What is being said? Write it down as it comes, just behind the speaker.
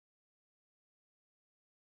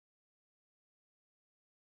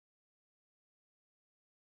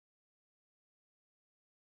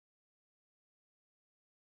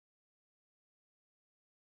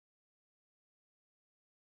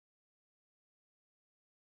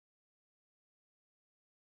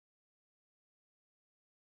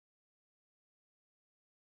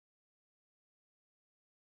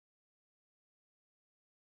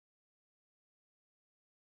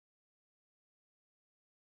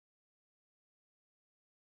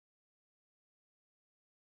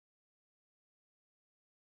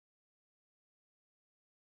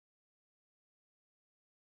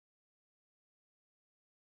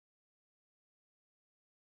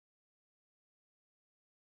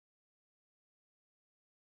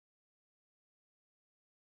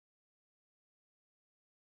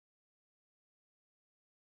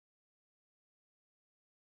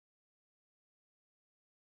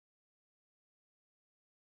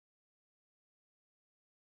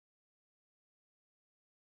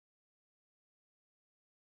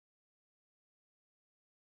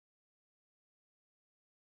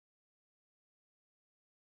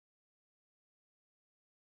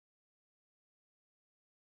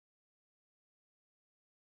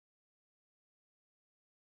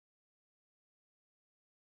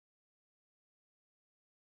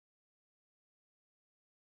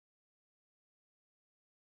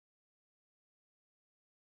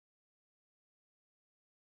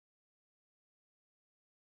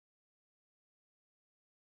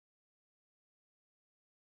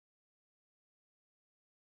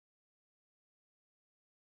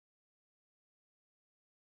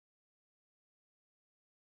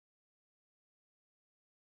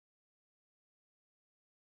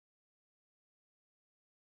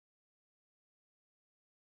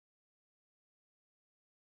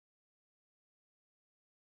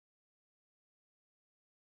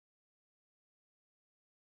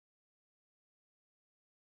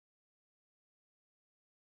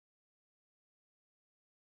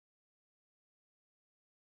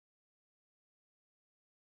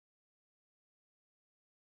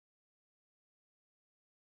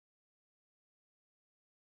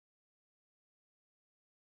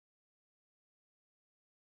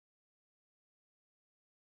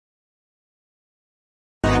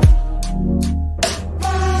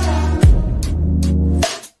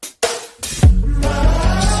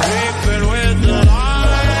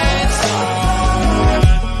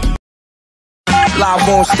live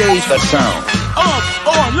on stage. The sound of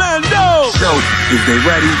Orlando. So, is they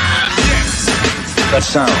ready? Yes. The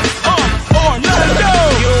sound of Orlando.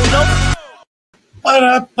 You know.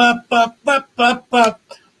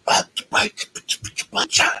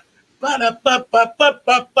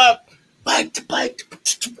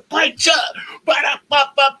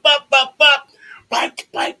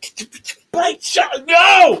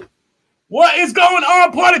 No! What is going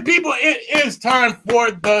on, party people? It is time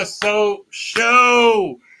for the Soul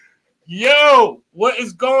Show. Yo, what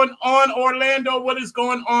is going on, Orlando? What is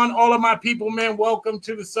going on, all of my people, man? Welcome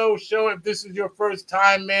to the Soul Show. If this is your first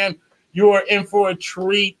time, man, you are in for a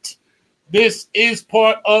treat. This is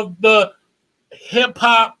part of the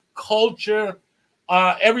hip-hop culture.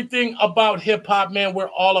 Everything about hip-hop, man, we're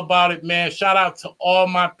all about it, man. Shout out to all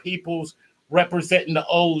my peoples representing the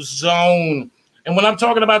old zone. And when I'm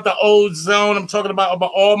talking about the old zone, I'm talking about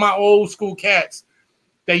all my old school cats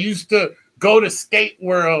that used to go to Skate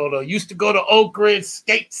World or used to go to Oak Ridge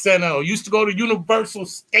Skate Center or used to go to Universal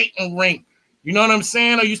Skating Rink. You know what I'm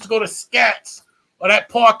saying? Or used to go to Scats or that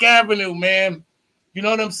Park Avenue, man. You know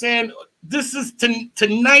what I'm saying? This is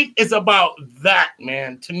tonight is about that,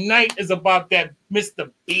 man. Tonight is about that Mr.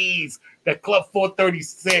 B's, that Club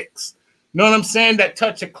 436. You know what I'm saying? That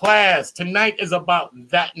Touch of Class. Tonight is about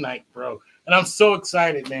that night, bro. And I'm so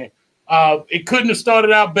excited, man. It couldn't have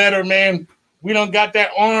started out better, man. We done got that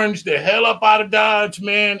orange the hell up out of Dodge,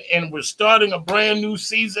 man. And we're starting a brand new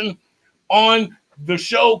season on the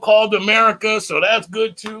show called America. So that's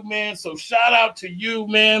good too, man. So shout out to you,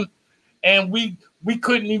 man. And we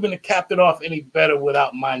couldn't even have capped it off any better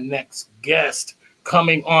without my next guest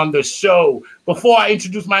coming on the show. Before I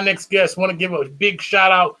introduce my next guest, I want to give a big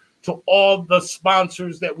shout out to all the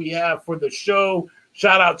sponsors that we have for the show.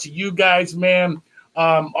 Shout out to you guys, man.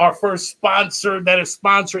 Our first sponsor that is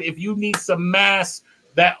sponsored. If you need some masks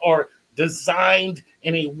that are designed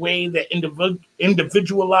in a way that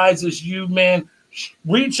individualizes you, man,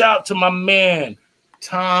 reach out to my man,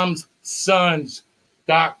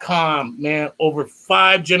 Tom'sSons.com, man. Over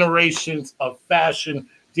 5 generations of fashion,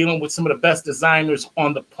 dealing with some of the best designers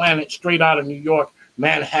on the planet, straight out of New York,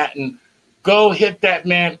 Manhattan. Go hit that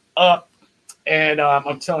man up. And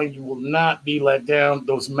I'm telling you, will not be let down.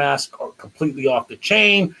 Those masks are completely off the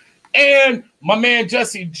chain. And my man,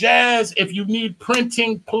 Jesse Jazz, if you need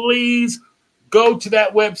printing, please go to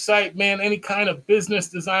that website, man. Any kind of business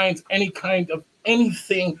designs, any kind of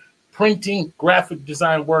anything, printing, graphic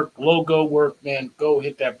design work, logo work, man, go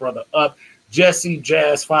hit that brother up. Jesse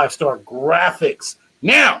Jazz 5-Star Graphics.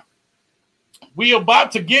 Now, we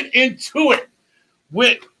about to get into it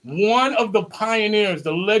with one of the pioneers,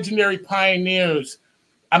 the legendary pioneers.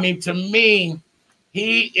 I mean, to me,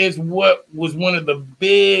 he is what was one of the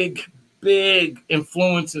big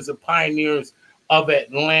influences of pioneers of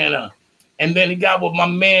Atlanta. And then he got with my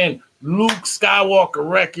man, Luke Skywalker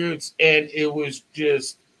Records, and it was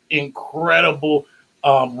just incredible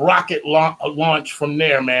rocket launch from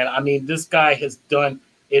there, man. I mean, this guy has done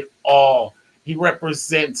it all. He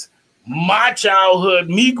represents my childhood,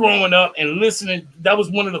 me growing up and listening. That was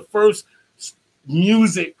one of the first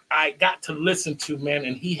music I got to listen to, man.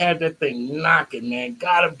 And he had that thing knocking, man.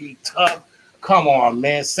 Gotta be tough. Come on,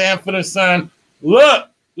 man. Sanford & Son. Look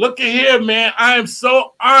at here, man. I am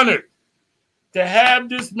so honored to have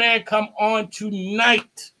this man come on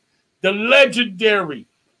tonight. The legendary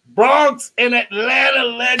Bronx and Atlanta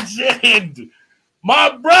legend. My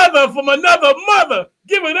brother from another mother.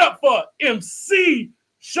 Give it up for MC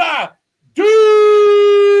Shy Dude.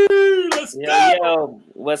 Let's go. Yo,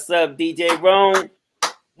 what's up, DJ Rome?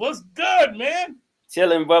 What's good, man?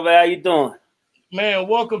 Chilling, brother. How you doing? Man,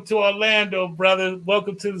 welcome to Orlando, brother.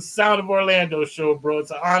 Welcome to the Sound of Orlando show, bro.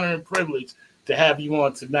 It's an honor and privilege to have you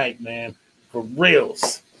on tonight, man. For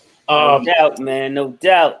reals. No doubt, man. No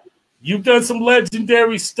doubt. You've done some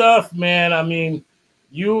legendary stuff, man. I mean,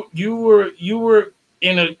 you were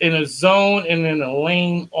in a zone and in a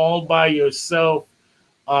lane all by yourself.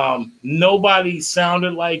 Nobody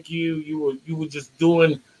sounded like you. You were just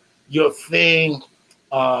doing your thing,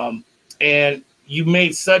 and you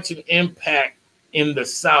made such an impact in the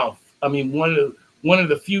South. I mean, one of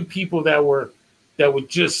the few people that were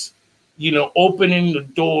just, you know, opening the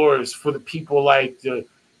doors for the people like the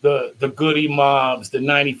Goody Mobs, the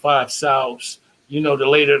 95 Souths, you know, the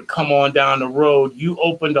later come on down the road. You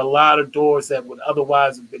opened a lot of doors that would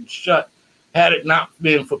otherwise have been shut had it not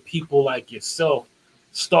been for people like yourself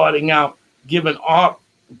starting out, giving our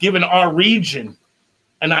region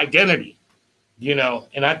an identity, you know.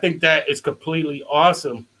 And I think that is completely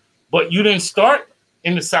awesome. But you didn't start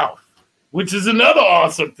in the South, which is another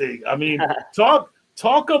awesome thing. I mean, talk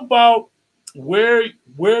about where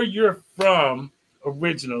you're from,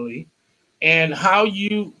 originally, and how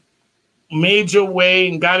you made your way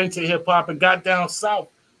and got into hip hop and got down south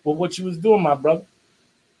with what you was doing, my brother.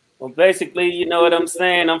 Well, basically, you know what I'm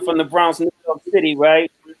saying? I'm from the Bronx, New York City,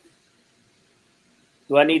 right?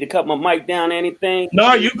 Do I need to cut my mic down or anything?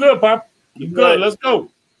 No, you good, Pop. You good. Let's go.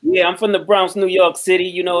 Yeah, I'm from the Bronx, New York City.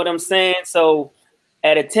 You know what I'm saying? So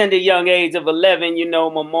at a tender young age of 11, you know,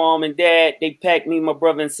 my mom and dad, they packed me, my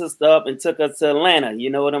brother and sister up and took us to Atlanta. You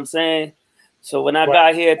know what I'm saying? So when I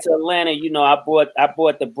got here to Atlanta, you know, I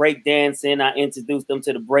brought the break dancing. I introduced them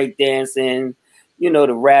to the break dancing, you know,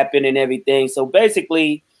 the rapping and everything. So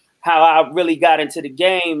basically, how I really got into the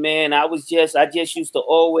game, man, I just used to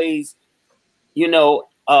always, you know,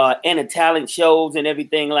 enter talent shows and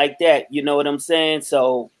everything like that. You know what I'm saying?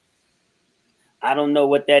 So I don't know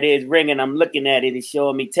what that is ringing. I'm looking at it. It's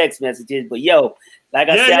showing me text messages. But yo, like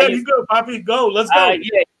I said, you good, Poppy. Go. Let's go.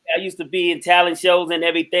 Yeah, I used to be in talent shows and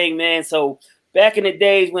everything, man. So back in the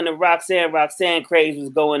days when the Roxanne craze was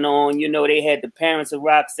going on, you know, they had the parents of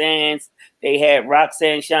Roxanne's. They had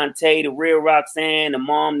Roxanne Shante, the real Roxanne, the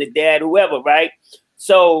mom, the dad, whoever, right?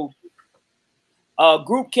 So a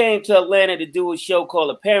group came to Atlanta to do a show called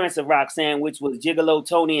The Parents of Roxanne, which was Gigolo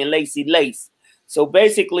Tony and Lacey Lace. So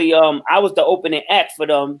basically, I was the opening act for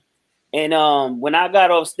them. And when I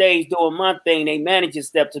got off stage doing my thing, they manager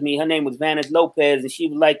stepped to me. Her name was Vanessa Lopez, and she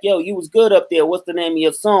was like, yo, you was good up there. What's the name of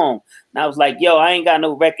your song? And I was like, yo, I ain't got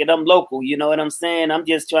no record. I'm local. You know what I'm saying? I'm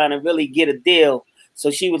just trying to really get a deal.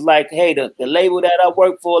 So she was like, hey, the label that I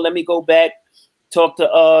work for, let me go back, talk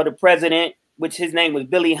to the president, which his name was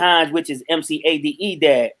Billy Hines, which is MCADE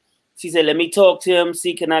dad. She said, let me talk to him,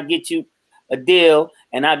 see, can I get you a deal,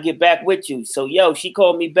 and I'll get back with you. So, yo, she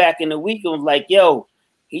called me back in the week and was like, yo,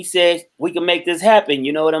 he said, we can make this happen.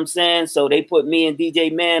 You know what I'm saying? So they put me and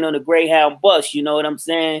DJ Man on the Greyhound bus. You know what I'm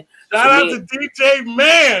saying? Shout out to DJ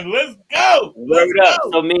Man. Let's go. Word up.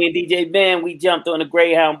 So me and DJ Man, we jumped on the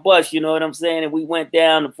Greyhound bus. You know what I'm saying? And we went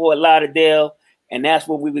down to Fort Lauderdale. And that's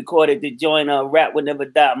where we recorded the joint Rap Would Never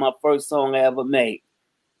Die, my first song I ever made.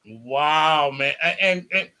 Wow, man.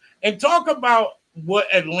 And talk about what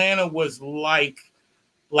Atlanta was like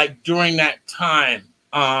during that time.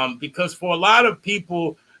 Because for a lot of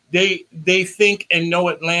people, they think and know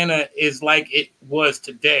Atlanta is like it was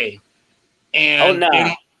today. And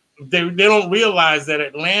they don't realize that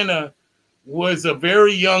Atlanta was a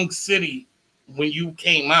very young city when you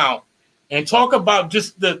came out. And talk about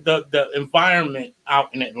just the environment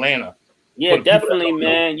out in Atlanta. Yeah, definitely,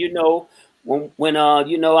 man. You know, when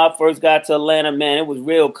you know, I first got to Atlanta, man, it was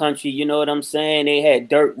real country. You know what I'm saying? They had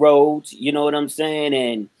dirt roads. You know what I'm saying?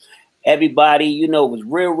 And everybody, you know, was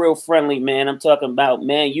real friendly, man. I'm talking about,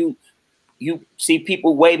 man, you see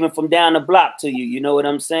people waving from down the block to you. You know what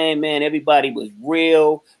I'm saying, man? Everybody was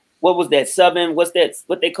real. What was that? Southern? What's that?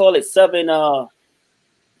 What they call it? Southern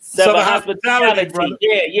hospitality.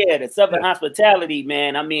 Yeah, the Southern hospitality,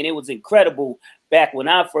 man. I mean, it was incredible back when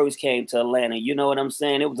I first came to Atlanta. You know what I'm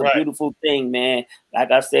saying? It was a beautiful thing, man. Like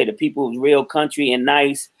I said, the people was real country and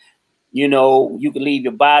nice. You know, you could leave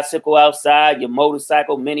your bicycle outside, your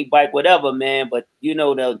motorcycle, mini bike, whatever, man. But you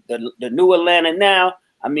know, the new Atlanta now,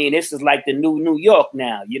 I mean, this is like the new New York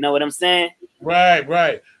now. You know what I'm saying?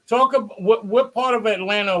 Right. Talk about what part of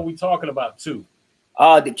Atlanta are we talking about too?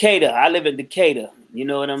 Decatur. I live in Decatur. You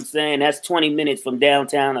know what I'm saying? That's 20 minutes from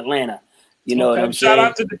downtown Atlanta. You know what I'm saying? Shout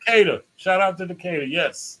out to Decatur.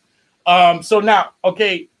 Yes. So now,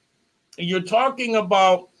 okay, you're talking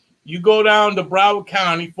about you go down to Broward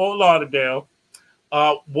County, Fort Lauderdale.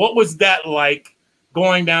 What was that like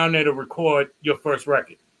going down there to record your first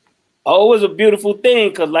record? Oh, it was a beautiful thing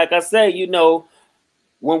because, like I said, you know,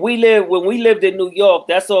 when we lived in New York,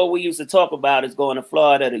 that's all we used to talk about is going to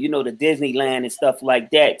Florida, you know, the Disneyland and stuff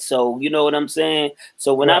like that. So, you know what I'm saying?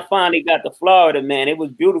 So when I finally got to Florida, man, it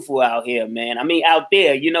was beautiful out here, man. I mean, out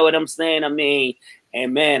there, you know what I'm saying? I mean,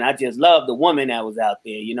 and man, I just love the woman that was out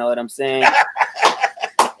there. You know what I'm saying?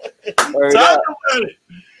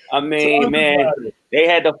 I mean, man, they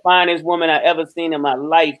had the finest woman I ever seen in my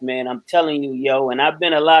life, man. I'm telling you, yo. And I've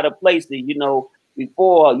been a lot of places, you know.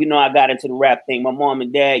 Before, you know, I got into the rap thing, my mom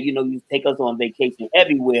and dad, you know, used to take us on vacation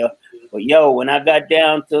everywhere. But yo, when I got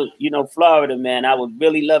down to, you know, Florida, man, I was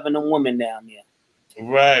really loving the woman down there.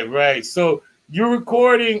 Right. So you're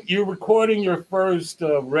recording your first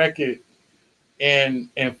record in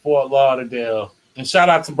Fort Lauderdale. And shout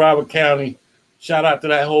out to Broward County. Shout out to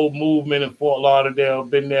that whole movement in Fort Lauderdale.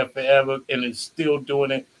 Been there forever and is still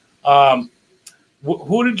doing it.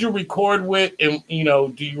 Who did you record with? And, you know,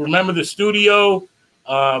 do you remember the studio?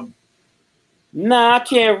 Nah, I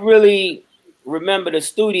can't really remember the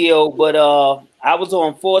studio, but I was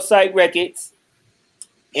on Foresight Records.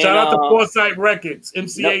 Shout out to Foresight Records,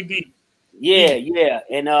 MCAD. Yeah.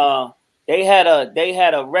 And they had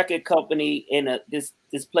a record company in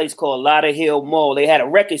this place called Lauderhill Mall. They had a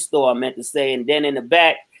record store, I meant to say, and then in the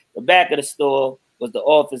back of the store was the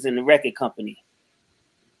office in the record company.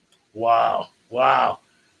 Wow.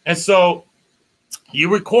 And so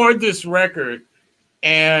you record this record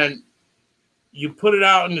and you put it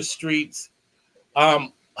out in the streets.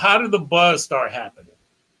 How did the buzz start happening?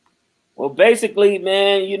 Well, basically,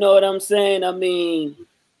 man, you know what I'm saying? I mean,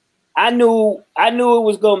 I knew it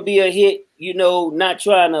was gonna be a hit, you know, not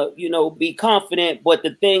trying to, you know, be confident, but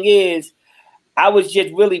the thing is, I was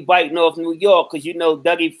just really biting off New York because, you know,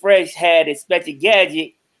 Dougie Fresh had Inspector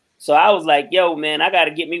Gadget. So I was like, yo, man, I got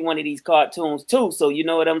to get me one of these cartoons too. So you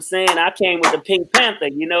know what I'm saying? I came with the Pink Panther,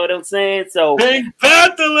 you know what I'm saying? So Pink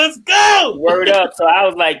Panther, let's go! Word up. So I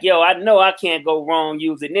was like, yo, I know I can't go wrong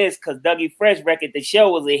using this because Dougie Fresh record, the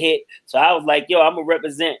show was a hit. So I was like, yo, I'm going to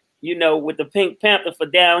represent, you know, with the Pink Panther for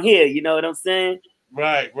down here. You know what I'm saying?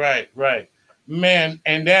 Right. Man,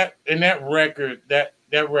 and that record, that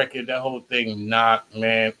whole thing knocked,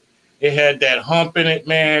 man. It had that hump in it,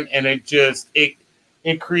 man, and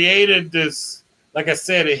it created this, like I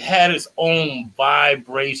said, it had its own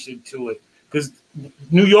vibration to it because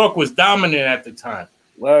New York was dominant at the time.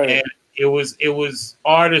 Word. And it was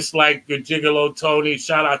artists like your Gigolo Tony,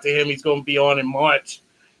 shout out to him, he's going to be on in March,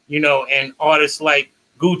 you know, and artists like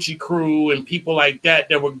Gucci Crew and people like that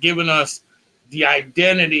were giving us the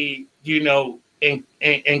identity, you know, and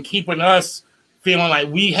keeping us feeling like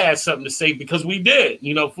we had something to say because we did.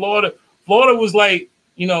 You know, Florida was like,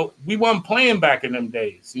 you know, we weren't playing back in them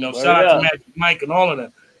days. You know, shout out to Magic Mike and all of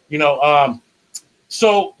them. You know,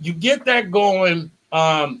 so you get that going,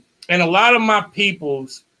 and a lot of my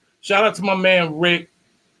peoples. Shout out to my man Rick.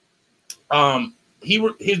 One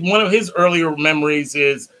of his earlier memories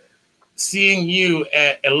is seeing you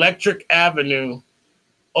at Electric Avenue,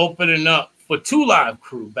 opening up for 2 Live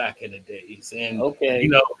Crew back in the days, and you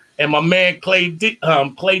know, and my man Clay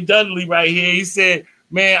Dudley right here, he said,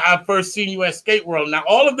 man, I first seen you at Skate World. Now,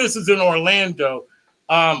 all of this is in Orlando.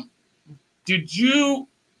 Did you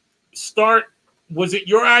start, was it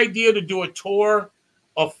your idea to do a tour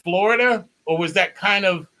of Florida, or was that kind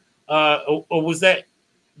of, or was that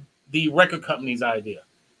the record company's idea?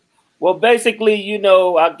 Well, basically, you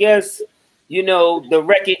know, I guess, you know, the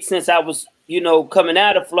record, since I was, you know, coming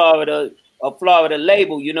out of Florida, a Florida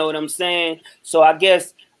label, you know what I'm saying? So I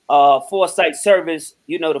guess Foresight Service,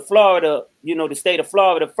 you know, the state of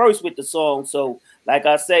Florida first with the song. So like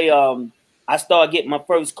I say, I started getting my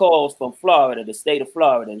first calls from Florida, the state of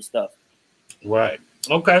Florida and stuff. Right.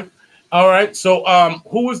 Okay. All right. So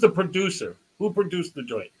who was the producer? Who produced the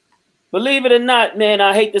joint? Believe it or not, man,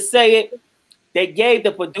 I hate to say it, they gave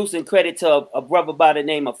the producing credit to a brother by the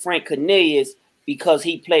name of Frank Cornelius because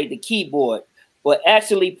he played the keyboard. But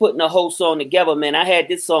actually putting the whole song together, man, I had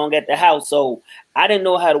this song at the house, so I didn't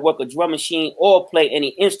know how to work a drum machine or play any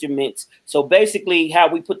instruments. So basically how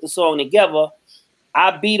we put the song together,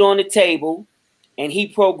 I beat on the table, and he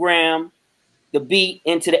programmed the beat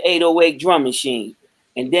into the 808 drum machine.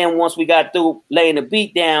 And then once we got through laying the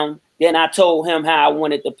beat down, then I told him how I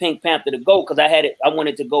wanted the Pink Panther to go because I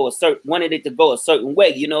wanted it to go a certain way.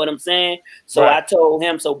 You know what I'm saying? So right. I told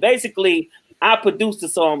him. So basically, I produced the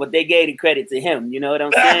song, but they gave the credit to him. You know what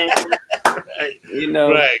I'm saying? Right. You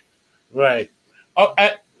know, right.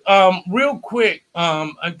 Real quick,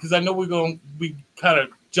 because I know we kind of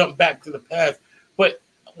jump back to the past, but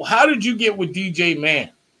how did you get with DJ Man?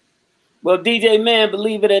 Well, DJ Man,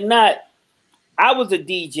 believe it or not, I was a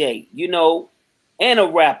DJ, you know, and a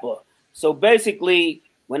rapper. So basically,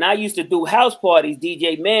 when I used to do house parties,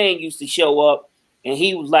 DJ Man used to show up, and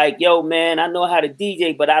he was like, yo, man, I know how to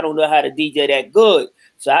DJ, but I don't know how to DJ that good.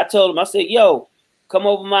 So I told him, I said, yo, come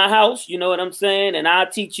over my house, you know what I'm saying? And I'll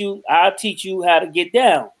teach you how to get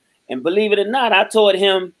down. And believe it or not, I taught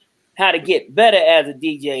him how to get better as a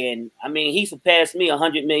DJ. And I mean, he surpassed me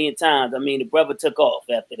 100 million times. I mean, the brother took off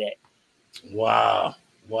after that. Wow.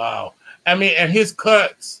 I mean, and his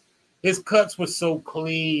cuts were so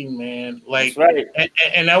clean, man. Like, right.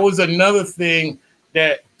 And that was another thing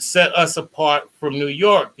that set us apart from New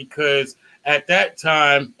York, because at that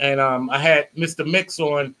time, and I had Mr. Mix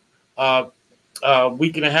on a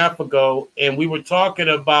week and a half ago, and we were talking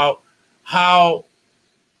about how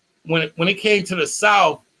when it came to the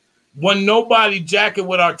South, when nobody jacking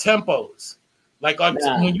with our tempos, like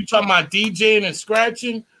when you talking about DJing and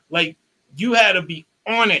scratching, like you had to be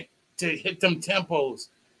on it to hit them tempos.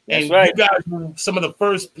 And right. You guys were some of the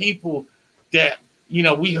first people that, you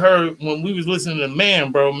know, we heard when we was listening to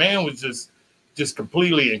Man, bro. Man was just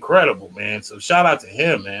completely incredible, man. So shout out to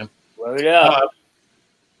him, man. Word up.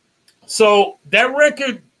 So that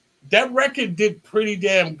record did pretty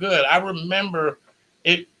damn good. I remember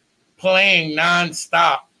it playing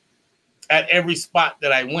nonstop at every spot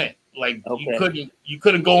that I went. Like you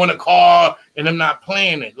couldn't go in a car and them not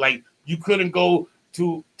playing it. Like you couldn't go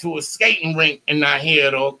to a skating rink and not hear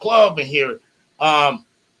it, or a club and hear it. How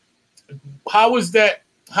was that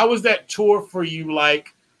tour for you,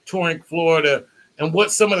 like touring Florida, and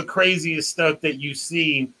what's some of the craziest stuff that you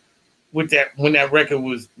see with that when that record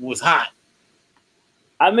was hot?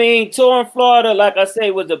 I mean, touring Florida, like I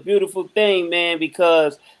say, was a beautiful thing, man,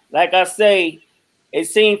 because like I say, it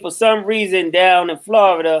seemed for some reason down in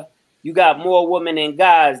Florida, you got more women than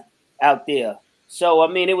guys out there. So,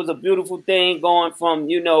 I mean, it was a beautiful thing going from,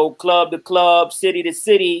 you know, club to club, city to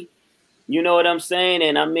city. You know what I'm saying?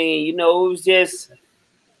 And I mean, you know, it was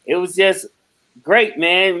just great,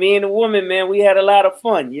 man. Me and the woman, man, we had a lot of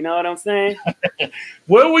fun. You know what I'm saying?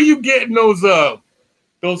 Where were you getting those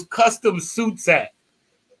custom suits at?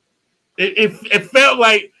 It felt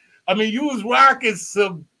like, I mean, you was rocking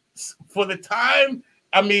some, for the time.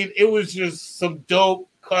 I mean, it was just some dope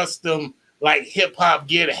custom, like hip hop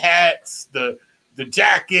gear, the hats, the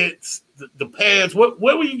jackets, the pants. Where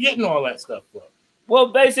were you getting all that stuff from?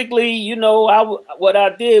 Well, basically, you know, what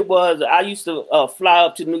I did was I used to fly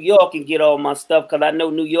up to New York and get all my stuff because I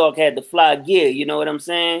know New York had the fly gear. You know what I'm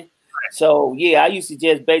saying? So, yeah, I used to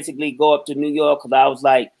just basically go up to New York because I was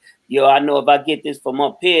like, yo, I know if I get this from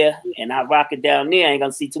up here and I rock it down there, I ain't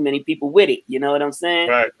going to see too many people with it. You know what I'm saying?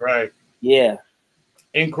 Right. Yeah.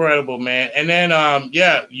 Incredible, man. And then,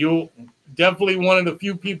 yeah, you definitely one of the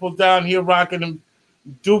few people down here rocking them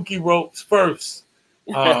Dookie ropes first.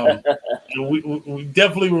 We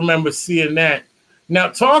definitely remember seeing that. Now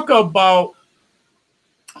talk about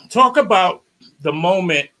the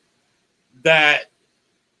moment that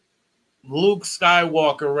Luke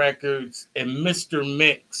Skywalker Records and Mr.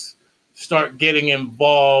 Mix start getting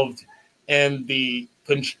involved in the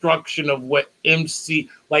construction of what MC,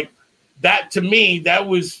 like that. To me, that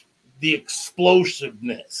was the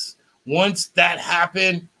explosiveness. Once that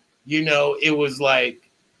happened, you know, it was like,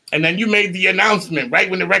 and then you made the announcement right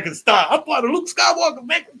when the record started. I'm part of Luke Skywalker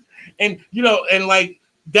Records, and you know, and like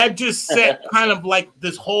that just set kind of like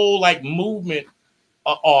this whole like movement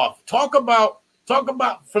off. Talk about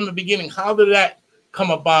from the beginning. How did that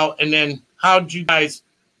come about, and then how did you guys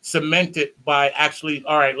cement it by actually,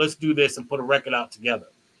 all right, let's do this and put a record out together?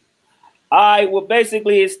 All right, well,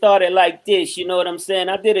 basically it started like this. You know what I'm saying?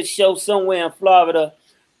 I did a show somewhere in Florida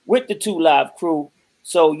with the 2 Live crew.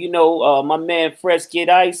 So, you know, my man Fresh Kid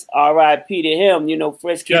Ice, R.I.P. to him, you know,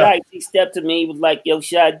 Fresh Kid Ice, he stepped to me, he was like, yo,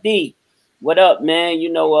 Shadi, what up, man?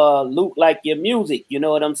 You know, Luke like your music, you know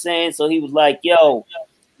what I'm saying? So he was like, yo,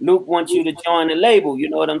 Luke wants you to join the label, you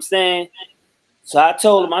know what I'm saying? So I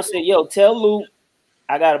told him, I said, yo, tell Luke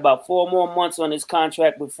I got about 4 more months on this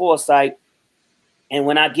contract with Foresight. And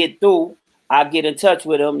when I get through, I get in touch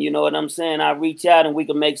with him, you know what I'm saying? I reach out and we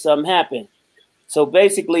can make something happen. So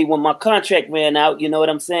basically, when my contract ran out, you know what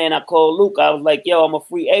I'm saying, I called Luke. I was like, yo, I'm a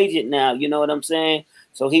free agent now, you know what I'm saying?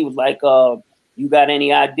 So he was like, you got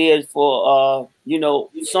any ideas for, you know,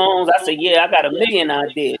 songs? I said, yeah, I got a million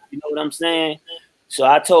ideas, you know what I'm saying? So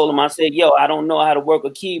I told him, I said, yo, I don't know how to work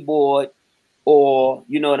a keyboard or,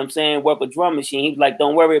 you know what I'm saying, work a drum machine. He was like,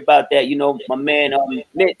 don't worry about that. You know, my man,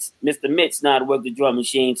 Mitz, Mr. Mitz, know how to work the drum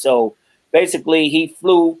machine. So basically, he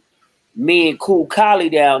flew me and Cool Collie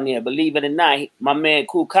down there. Believe it or not, my man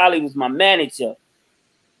Cool Collie was my manager.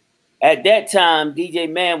 At that time,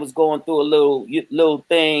 DJ Man was going through a little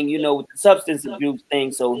thing, you know, with the substance abuse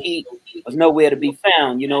thing. So he was nowhere to be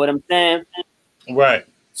found. You know what I'm saying? Right.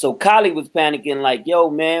 So Collie was panicking like, yo,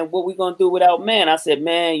 man, what we going to do without Man? I said,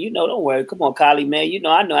 man, you know, don't worry. Come on, Collie, man. You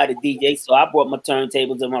know, I know how to DJ. So I brought my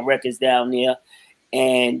turntables and my records down there.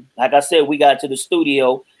 And like I said, we got to the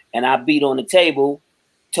studio and I beat on the table.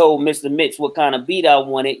 Told Mr. Mitch what kind of beat I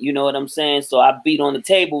wanted, you know what I'm saying? So I beat on the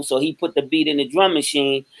table, so he put the beat in the drum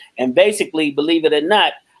machine. And basically, believe it or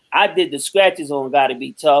not, I did the scratches on Gotta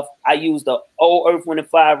Be Tough. I used the old Earth, Wind &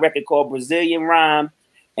 Fire record called Brazilian Rhyme,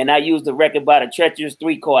 and I used the record by the Treacherous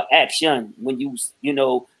 3 called Action. When you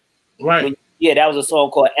know, right. Yeah, that was a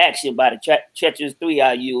song called Action by the Treacherous 3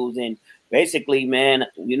 I used. And basically, man,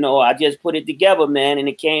 you know, I just put it together, man, and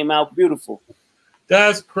it came out beautiful.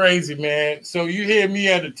 That's crazy, man. So you hear me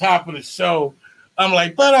at the top of the show. I'm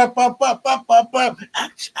like, like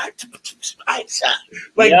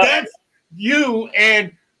that's you.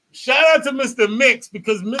 And shout out to Mr. Mix,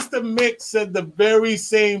 because Mr. Mix said the very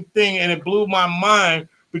same thing, and it blew my mind,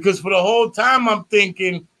 because for the whole time I'm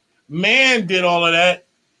thinking Man did all of that.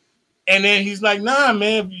 And then he's like, nah,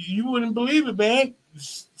 man, you wouldn't believe it, man.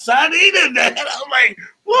 Shadi did that. I'm like,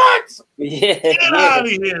 What? Yeah, Get yeah, out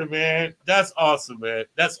of here, man. That's awesome, man.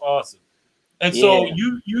 That's awesome. And so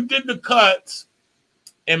yeah. you did the cuts,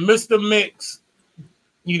 and Mr. Mix,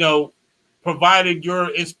 you know, provided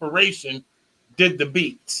your inspiration, did the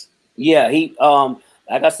beats. Yeah, he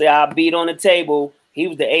like I said, I beat on the table. He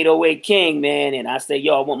was the 808 king, man, and I said,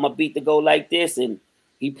 "Yo, I want my beat to go like this," and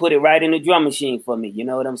he put it right in the drum machine for me. You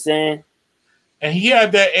know what I'm saying? And he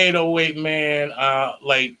had that 808, man.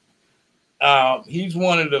 He's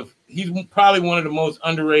probably one of the most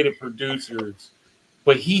underrated producers,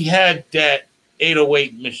 but he had that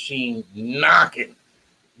 808 machine knocking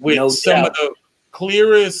with No some of doubt. the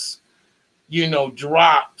clearest,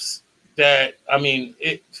 drops that, I mean,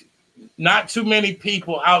 not too many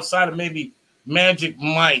people outside of maybe Magic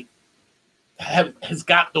Mike has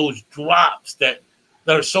got those drops that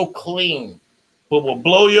are so clean, but will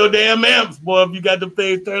blow your damn amps, boy, if you got the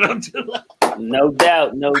things turned on too loud. No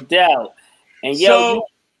doubt, no doubt. And So,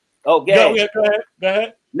 go go ahead.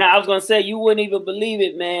 ahead. Now I was gonna say you wouldn't even believe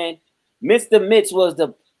it, man. Mr. Mitch was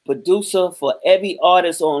the producer for every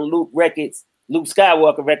artist on Luke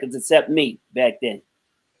Skywalker Records, except me back then.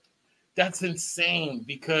 That's insane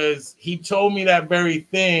because he told me that very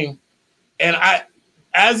thing, and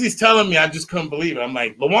as he's telling me, I just couldn't believe it. I'm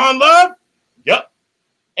like, LaJuan Love? Yep.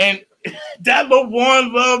 And that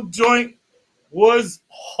LaJuan Love joint was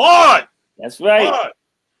hard. That's right. Hard.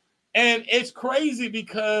 And it's crazy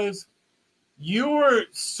because you were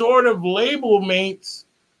sort of label mates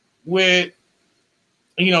with,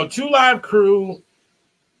 2 Live Crew,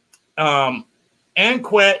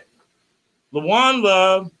 Anquette, LaJuan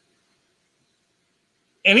Love,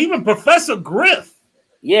 and even Professor Griff.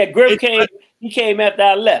 Yeah, Griff came. He came after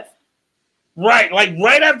I left. Right, like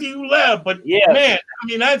right after you left. But yeah, man, I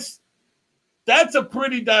mean that's a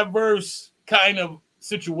pretty diverse kind of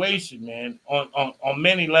situation, man, on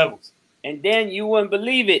many levels. And then you wouldn't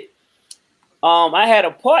believe it. I had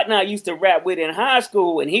a partner I used to rap with in high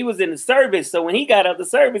school, and he was in the service. So when he got out the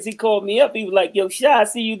service, he called me up. He was like, "Yo, Shy, I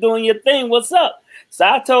see you doing your thing. What's up?" So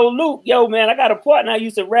I told Luke, "Yo, man, I got a partner I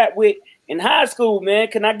used to rap with in high school, man.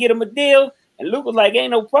 Can I get him a deal?" And Luke was like,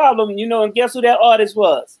 "Ain't no problem." And guess who that artist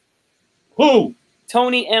was? Who?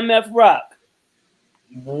 Tony MF Rock.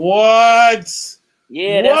 What?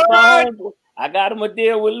 Yeah, that's my homeboy. I got him a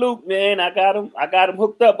deal with Luke, man. I got him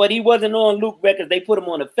hooked up, but he wasn't on Luke Records. They put him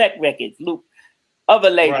on Effect Records. Luke,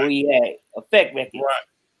 other label he had, Effect Records.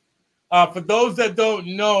 Right. For those that don't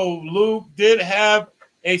know, Luke did have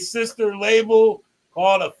a sister label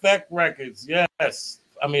called Effect Records. Yes.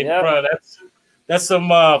 I mean, bro, that's some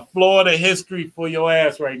Florida history for your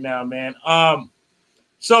ass right now, man.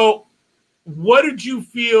 So what did you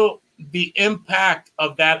feel the impact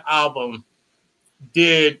of that album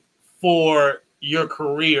did for your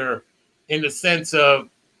career, in the sense of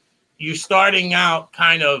you starting out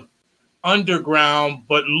kind of underground,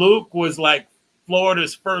 but Luke was like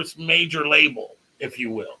Florida's first major label, if you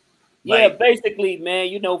will? Yeah, basically, man,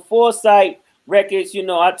 Foresight Records,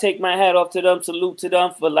 I take my hat off to them, salute to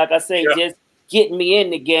them for, like I say, just getting me in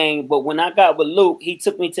the game. But when I got with Luke, he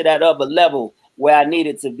took me to that other level where I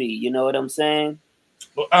needed to be. You know what I'm saying?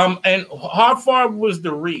 And how far was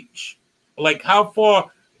the reach? Like, how far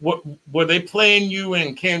were they playing you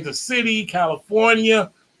in Kansas City, California?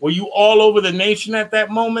 Were you all over the nation at that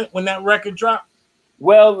moment when that record dropped?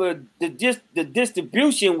 Well, the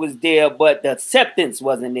distribution was there, but the acceptance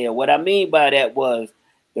wasn't there. What I mean by that was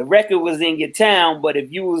the record was in your town, but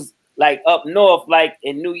if you was like up north, like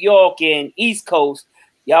in New York and East Coast,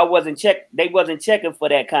 they wasn't checking for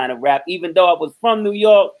that kind of rap. Even though I was from New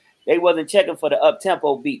York, they wasn't checking for the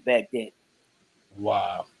up-tempo beat back then.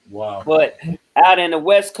 Wow. But out in the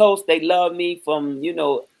West Coast, they love me from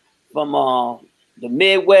the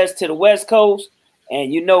Midwest to the West Coast.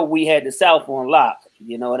 And we had the South on lock.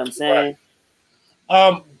 You know what I'm saying?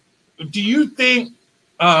 Right. Do you think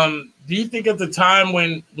at the time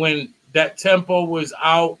when that tempo was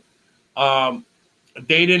out,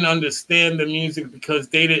 they didn't understand the music because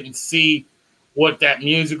they didn't see what that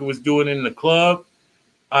music was doing in the club,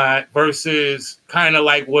 versus kind of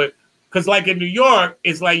like because like in New York,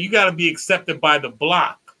 it's like you got to be accepted by the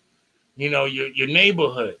block, your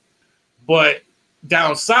neighborhood. But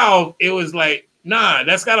down south, it was like, nah,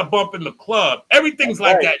 that's got to bump in the club. Everything's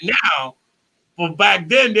like that now. But back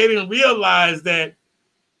then, they didn't realize that,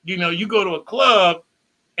 you go to a club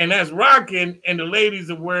and that's rocking and the ladies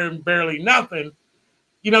are wearing barely nothing.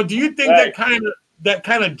 Do you think that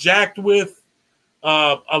kind of jacked with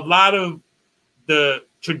a lot of the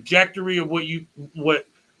trajectory of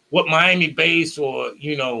what Miami bass or,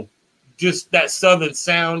 just that Southern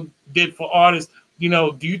sound did for artists?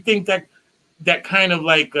 Do you think that kind of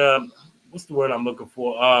like what's the word I'm looking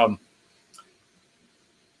for?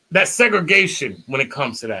 That segregation when it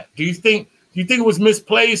comes to that. Do you think it was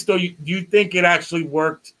misplaced, or do you think it actually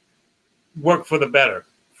worked for the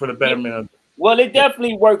betterment of? Well, it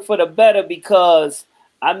definitely worked for the better because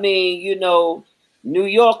I mean, you know, New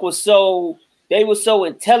York was they were so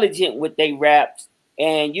intelligent with their raps,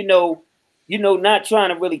 and not trying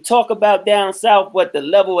to really talk about down south, but the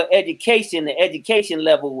level of education, the education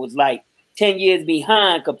level was like 10 years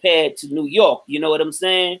behind compared to New York. You know what I'm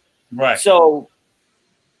saying? Right. So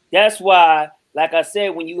that's why, like I said,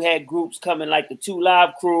 when you had groups coming like the 2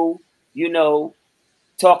 Live Crew, you know,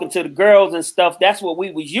 talking to the girls and stuff, that's what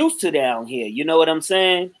we was used to down here. You know what I'm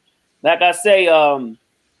saying? Like I say,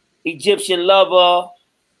 Egyptian Lover,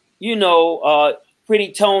 you know,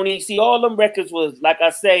 Pretty Tony. See, all them records was, like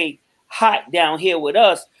I say, hot down here with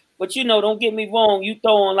us. But, you know, don't get me wrong. You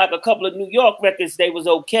throw on like a couple of New York records, they was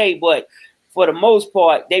okay. But for the most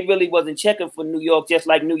part, they really wasn't checking for New York, just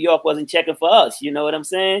like New York wasn't checking for us. You know what I'm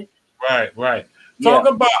saying? Right. Talk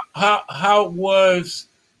about how it was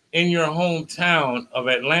in your hometown of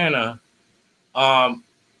Atlanta, and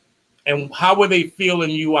how were they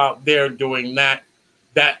feeling you out there during that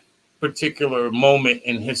particular moment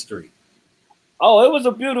in history? Oh, it was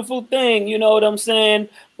a beautiful thing, you know what I'm saying?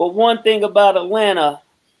 But one thing about Atlanta,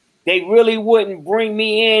 they really wouldn't bring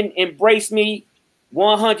me in, embrace me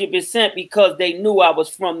 100% because they knew I was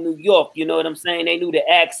from New York. You know what I'm saying? They knew the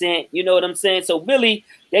accent. You know what I'm saying? So really,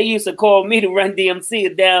 they used to call me the Run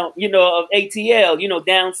DMC down, you know, of ATL, you know,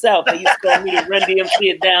 down south. They used to call me the Run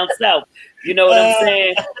DMC down south. You know what I'm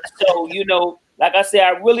saying? So, you know, like I said,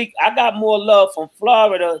 I got more love from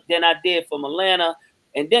Florida than I did from Atlanta.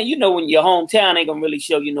 And then, you know, when your hometown ain't gonna really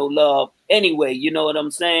show you no love anyway, you know what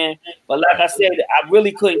I'm saying? But like I said, I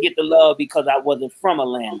really couldn't get the love because I wasn't from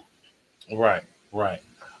Atlanta. Right.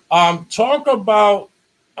 Talk about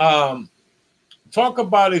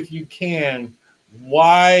if you can,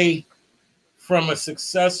 why from a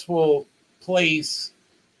successful place,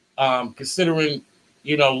 considering,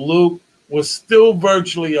 you know, Luke was still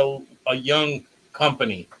virtually a young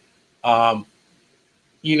company,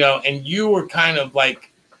 you know, and you were kind of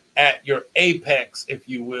like at your apex, if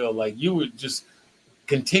you will, like you were just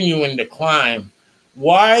continuing to climb.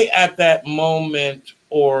 Why at that moment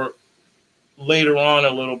or later on a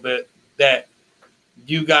little bit that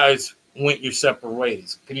you guys went your separate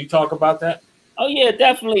ways? Can you talk about that? Oh, yeah,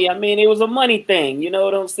 definitely. I mean, it was a money thing. You know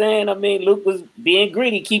what I'm saying? I mean, Luke was being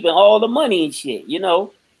greedy, keeping all the money and shit, you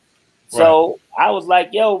know? So I was like,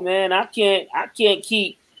 yo, man, I can't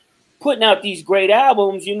keep putting out these great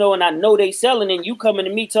albums, you know, and I know they selling, and you coming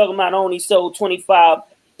to me talking about only sold 25,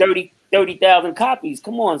 30,000 copies.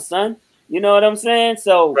 Come on, son. You know what I'm saying?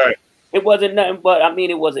 So it wasn't nothing but, I mean,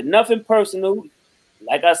 it wasn't nothing personal.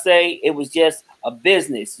 Like I say, it was just a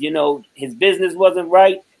business. You know, his business wasn't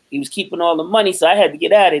right. He was keeping all the money, so I had to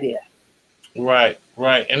get out of there. Right.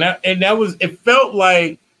 And that was, it felt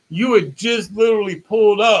like you had just literally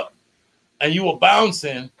pulled up and you were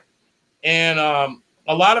bouncing. And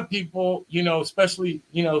a lot of people, you know, especially,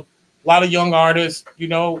 you know, a lot of young artists, you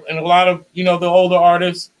know, and a lot of, you know, the older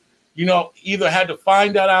artists, you know, either had to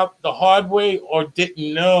find that out the hard way or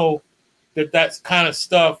didn't know that kind of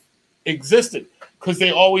stuff existed because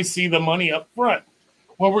they always see the money up front.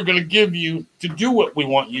 What we're going to give you to do what we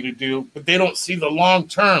want you to do, but they don't see the long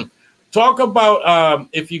term. Talk about,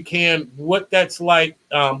 if you can, what that's like,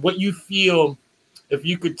 what you feel, if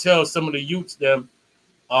you could tell some of the youths them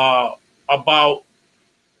about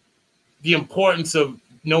the importance of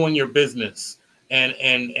knowing your business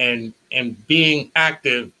and being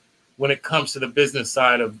active when it comes to the business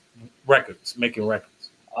side of records, making records.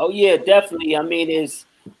 Oh yeah, definitely. I mean, it's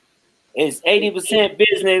 80%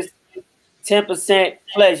 business, 10%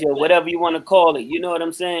 pleasure, whatever you want to call it. You know what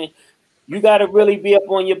I'm saying? You got to really be up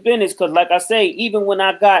on your business because, like I say, even when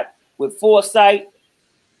I got with Foresight,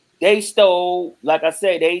 they stole, like I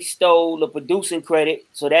said, they stole the producing credit.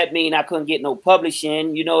 So that means I couldn't get no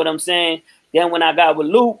publishing. You know what I'm saying? Then when I got with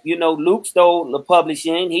Luke, you know, Luke stole the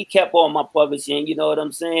publishing. He kept all my publishing. You know what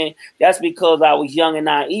I'm saying? That's because I was young and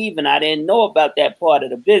naive and I didn't know about that part of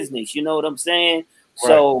the business. You know what I'm saying? Right.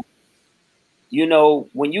 So, you know,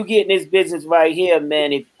 when you get in this business right here,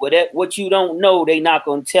 man, if what you don't know, they not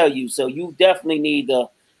going to tell you. So you definitely need to,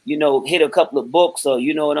 you know, hit a couple of books or,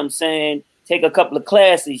 you know what I'm saying, take a couple of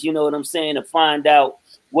classes, you know what I'm saying, to find out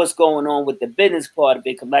what's going on with the business part of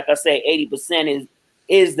it. Because like I say, 80%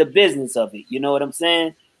 is the business of it. You know what I'm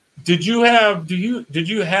saying? Did you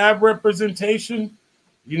have representation,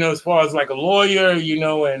 you know, as far as like a lawyer, you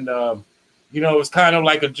know, and, you know, it's kind of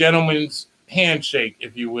like a gentleman's handshake,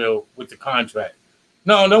 if you will, with the contract?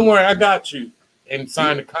 No, don't worry, I got you. and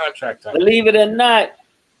sign the contract. Believe it or not,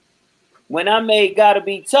 when I made Gotta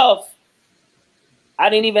Be Tough, I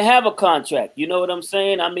didn't even have a contract. You know what I'm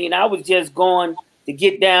saying? I mean, I was just going to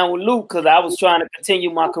get down with Luke because I was trying to continue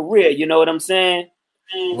my career. You know what I'm saying?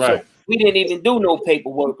 Right. So we didn't even do no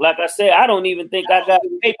paperwork. Like I said, I don't even think I got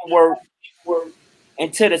paperwork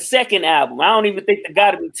until the second album. I don't even think the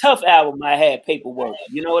Gotta Be Tough album I had paperwork.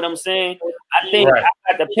 You know what I'm saying? I think I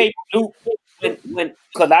got the paper Luke when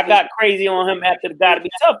because I got crazy on him after the Gotta Be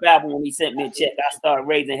Tough album when he sent me a check. I started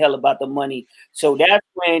raising hell about the money. So that's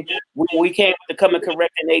when we came with the Come and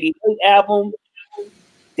Correct in '88 album.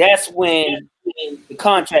 That's when the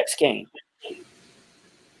contracts came.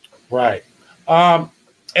 Right.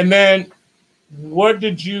 And then what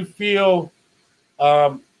did you feel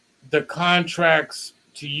the contracts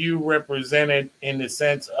to you represented in the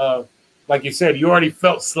sense of, like you said, you already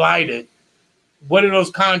felt slighted. What did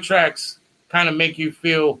those contracts kind of make you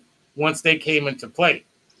feel once they came into play?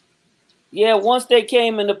 Yeah, once they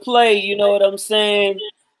came into play, you know what I'm saying?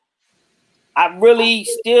 I really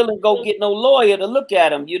still didn't go get no lawyer to look at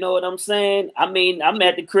them. You know what I'm saying? I mean, I'm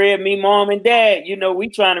at the crib, me, mom, and dad. You know, we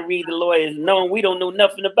trying to read the lawyers, knowing we don't know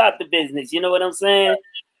nothing about the business. You know what I'm saying?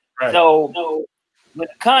 Right. So when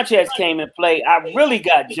the contracts came in play, I really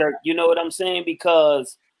got jerked. You know what I'm saying?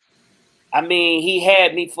 Because, I mean, he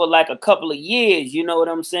had me for like a couple of years. You know what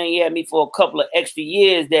I'm saying? He had me for a couple of extra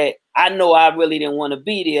years that I know I really didn't want to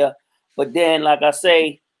be there. But then, like I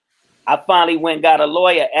say, I finally went and got a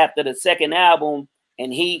lawyer after the second album,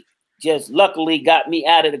 and he just luckily got me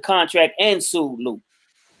out of the contract and sued Luke.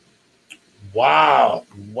 Wow.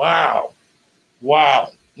 Wow.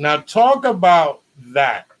 Wow. Now talk about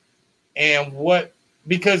that and what,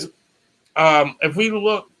 because if we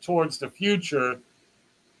look towards the future,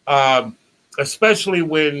 especially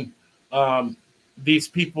when these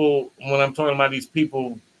people, when I'm talking about these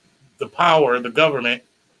people, the power, the government,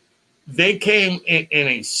 they came in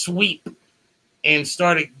a sweep and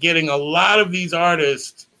started getting a lot of these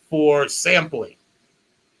artists for sampling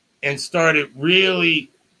and started really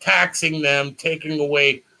taxing them, taking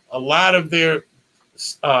away a lot of their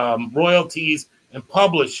royalties and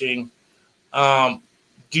publishing.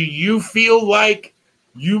 Do you feel like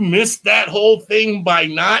you missed that whole thing by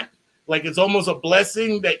not? Like it's almost a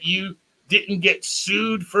blessing that you didn't get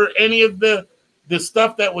sued for any of the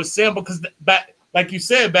stuff that was sampled? Because back, like you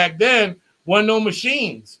said, back then, wasn't no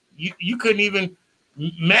machines. You couldn't even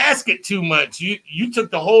mask it too much. You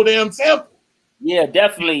took the whole damn sample. Yeah,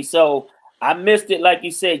 definitely. So I missed it, like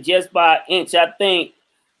you said, just by an inch. I think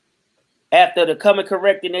after the Come and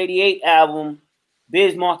Correct in '88 album,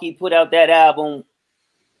 Biz Markie put out that album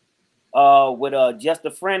with Just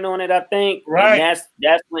a Friend on it, I think. Right. And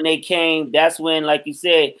that's when they came. That's when, like you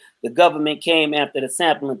said, the government came after the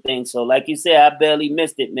sampling thing. So, like you said, I barely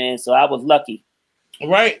missed it, man. So I was lucky.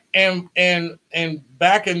 Right. And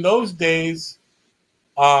back in those days,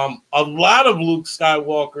 a lot of Luke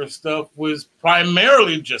Skywalker stuff was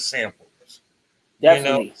primarily just samples.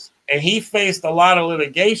 Definitely. You know? And he faced a lot of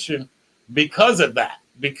litigation because of that,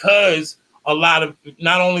 because a lot of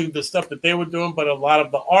not only the stuff that they were doing, but a lot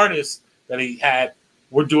of the artists that he had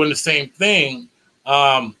were doing the same thing.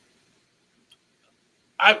 I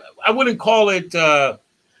wouldn't call it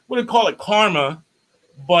karma,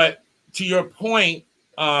 but to your point,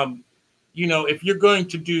 you know, if you're going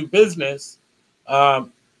to do business,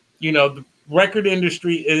 you know, the record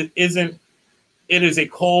industry is a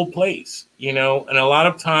cold place, you know, and a lot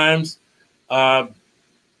of times that's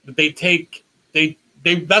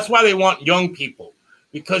why they want young people,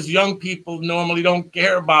 because young people normally don't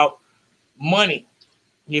care about money,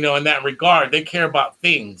 you know, in that regard. They care about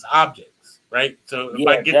things, objects, right? So if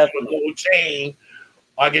I get you a gold chain,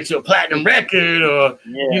 or I get you a platinum record, or,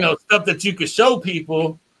 you know, stuff that you could show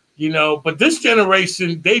people, you know, but this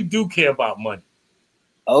generation, they do care about money.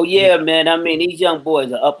 Oh, yeah, man. I mean, these young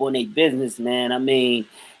boys are up on their business, man. I mean,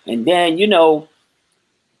 and then, you know,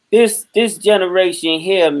 this generation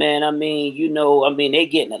here, man, I mean, you know, I mean, they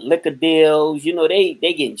getting liquor deals, you know, they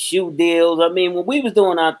getting shoe deals. I mean, when we was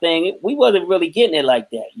doing our thing, we wasn't really getting it like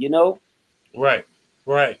that, you know? Right,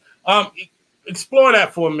 right. Explore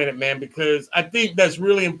that for a minute, man, because I think that's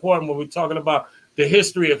really important when we're talking about the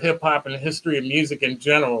history of hip hop and the history of music in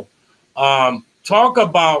general. Talk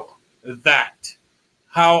about that,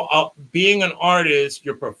 how being an artist,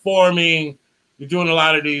 you're performing, you're doing a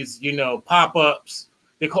lot of these, you know, pop-ups.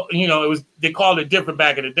 They called it different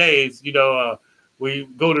back in the days. You know, we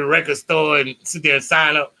go to the record store and sit there and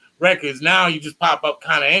sign up records. Now you just pop up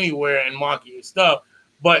kind of anywhere and market your stuff.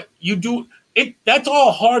 But you do it. That's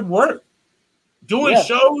all hard work. Doing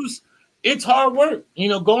shows, it's hard work. You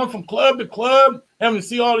know, going from club to club, having to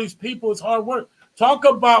see all these people, it's hard work. Talk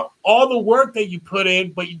about all the work that you put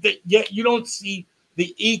in, but yet you don't see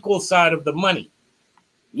the equal side of the money.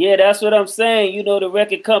 Yeah, that's what I'm saying. You know, the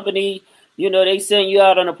record company, you know, they send you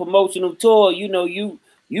out on a promotional tour. You know, you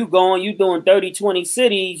going, you doing 30, 20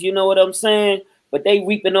 cities. You know what I'm saying? But they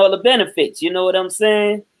reaping all the benefits. You know what I'm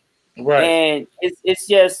saying? Right. And it's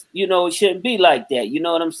just, you know, it shouldn't be like that. You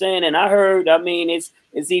know what I'm saying? And I heard, I mean, it's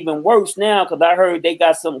even worse now because I heard they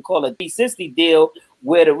got something called a 360 deal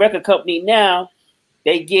where the record company now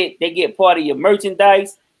they get part of your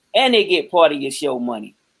merchandise and they get part of your show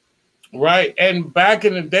money. Right. And back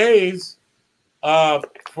in the days,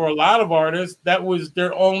 for a lot of artists, that was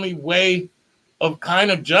their only way of kind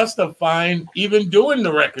of justifying even doing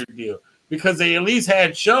the record deal because they at least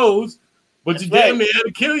had shows, but you damn near had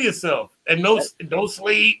to kill yourself and no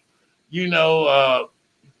sleep, you know,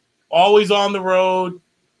 always on the road,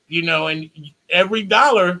 you know, and every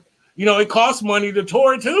dollar, you know, it costs money to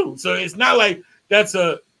tour too. So it's not like that's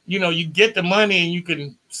you know, you get the money and you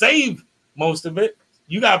can save most of it.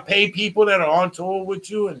 You got to pay people that are on tour with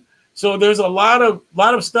you. And so there's a lot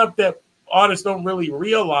of stuff that artists don't really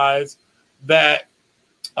realize that,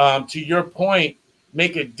 to your point,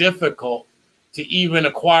 make it difficult to even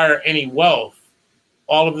acquire any wealth.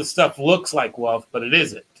 All of the stuff looks like wealth, but it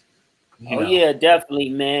isn't. Oh, yeah, definitely,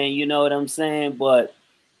 man. You know what I'm saying? But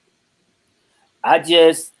I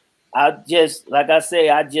just, like I say,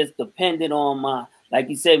 I just depended on my, like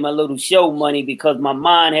you said, my little show money because my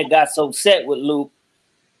mind had got so set with Luke,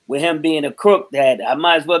 with him being a crook, that I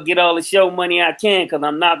might as well get all the show money I can because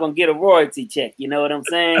I'm not going to get a royalty check. You know what I'm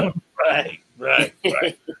saying? Right.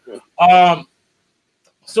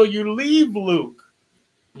 So you leave Luke.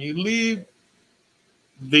 You leave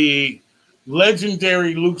the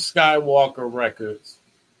legendary Luke Skywalker Records.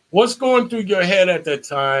 What's going through your head at that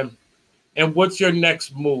time? And what's your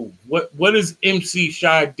next move? What does MC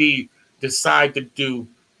Shy D decide to do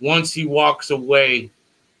once he walks away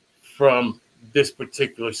from this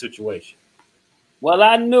particular situation? Well,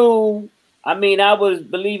 I knew, I mean, I was,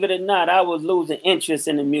 believe it or not, I was losing interest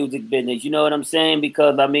in the music business. You know what I'm saying?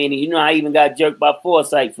 Because, I mean, you know, I even got jerked by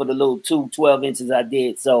Foresight for the little 12 inches I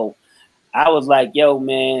did. So I was like, yo,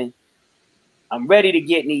 man, I'm ready to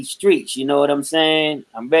get in these streets. You know what I'm saying?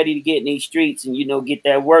 I'm ready to get in these streets and, you know, get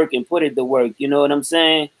that work and put it to work. You know what I'm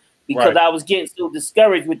saying? Because I was getting so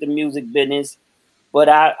discouraged with the music business. But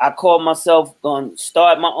I called myself going to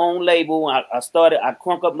start my own label. I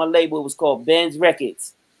crunk up my label. It was called Benz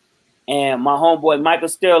Records. And my homeboy Michael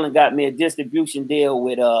Sterling got me a distribution deal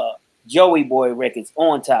with Joey Boy Records,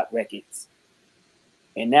 On Top Records.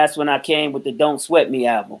 And that's when I came with the Don't Sweat Me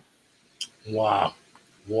album. Wow.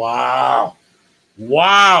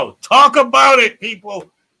 Talk about it, people.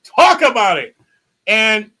 Talk about it.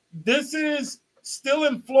 And this is still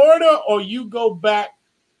in Florida, or you go back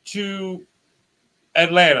to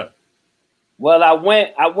Atlanta? Well, I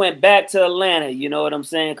went back to Atlanta, you know what I'm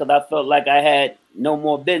saying? Because I felt like I had no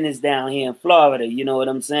more business down here in Florida, you know what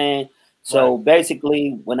I'm saying? So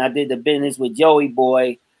basically, when I did the business with Joey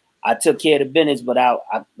Boy, I took care of the business, but I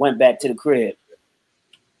went back to the crib.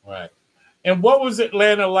 Right. And what was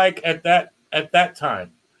Atlanta like at that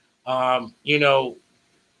time? You know,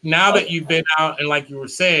 now that you've been out and like you were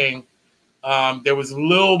saying, there was a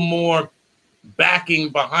little more backing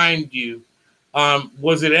behind you.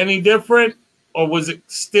 Was it any different, or was it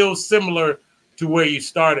still similar to where you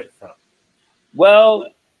started from? Well,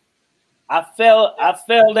 I fell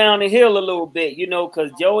down the hill a little bit, you know,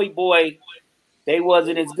 because Joey Boy, they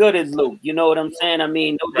wasn't as good as Luke. You know what I'm saying? I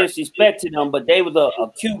mean, no disrespect to them, but they was a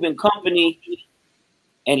Cuban company,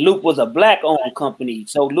 and Luke was a black-owned company.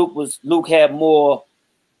 So Luke had more,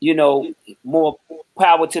 you know, more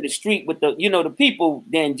power to the street with the, you know, the people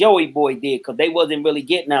than Joey Boy did, because they wasn't really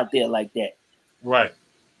getting out there like that. Right.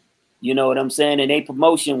 You know what I'm saying? And their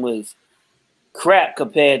promotion was crap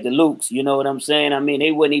compared to Luke's. You know what I'm saying? I mean, they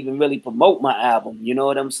wouldn't even really promote my album. You know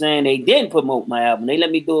what I'm saying? They didn't promote my album. They let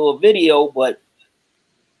me do a video, but,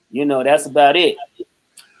 you know, that's about it.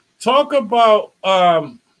 Talk about, I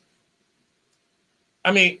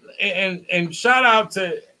mean, and shout out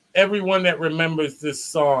to everyone that remembers this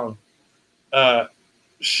song,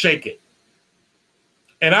 Shake It.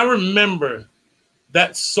 And I remember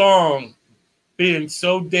that song being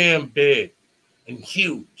so damn big and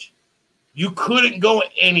huge. You couldn't go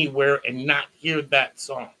anywhere and not hear that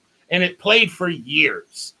song. And it played for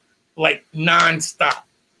years, like nonstop.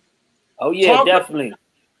 Oh, yeah, definitely.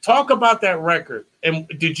 Talk about that record. And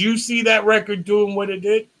did you see that record doing what it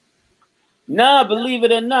did? Nah, believe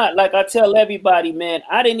it or not, like I tell everybody, man,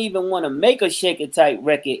 I didn't even want to make a Shake It type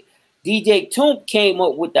record. DJ Toomp came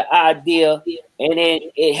up with the idea, and then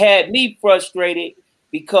it had me frustrated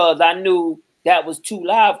because I knew that was 2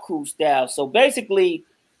 Live Crew style. So basically,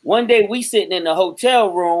 one day we sitting in the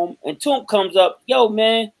hotel room and Toomp comes up, yo,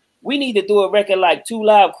 man, we need to do a record like 2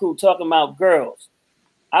 Live Crew talking about girls.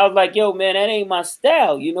 I was like, yo, man, that ain't my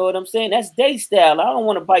style. You know what I'm saying? That's their style. I don't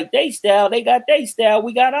want to bite their style. They got their style.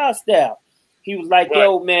 We got our style. He was like,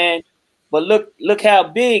 yo, man, but look how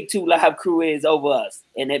big 2 Live Crew is over us.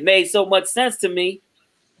 And it made so much sense to me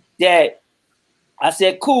that I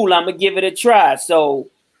said, cool, I'm going to give it a try. So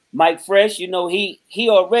Mike Fresh, you know, he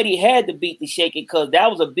already had the beat to Shake It because that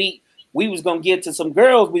was a beat we was going to give to some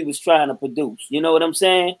girls we was trying to produce. You know what I'm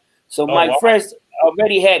saying? So Mike Fresh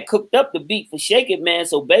already had cooked up the beat for Shake It, man.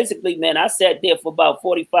 So basically, man, I sat there for about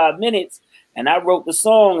 45 minutes and I wrote the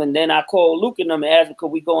song. And then I called Luke and them and asked,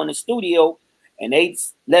 could we go in the studio? And they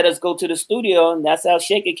let us go to the studio. And that's how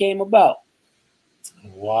Shake It came about.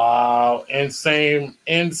 Wow. Insane.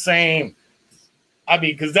 I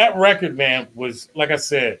mean, because that record, man, was, like I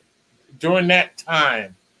said, during that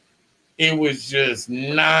time, it was just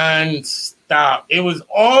non-stop. It was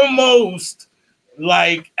almost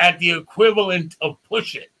like at the equivalent of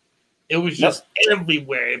Push It. It was just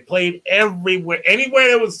everywhere. It played everywhere. Anywhere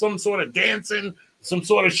there was some sort of dancing, some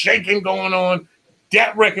sort of shaking going on,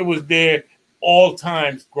 that record was there all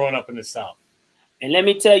times growing up in the South. And let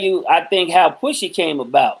me tell you, I think how Push It came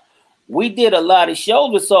about. We did a lot of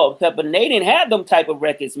shows with Salt-N-Pepa, and they didn't have them type of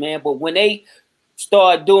records, man. But when they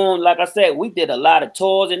started doing, like I said, we did a lot of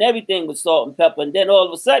tours and everything with Salt-N-Pepa. And then all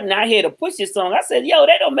of a sudden, I hear the Push It song. I said, yo,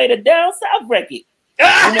 they done made a down south record. You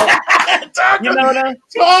know, talk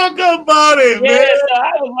about it, man. So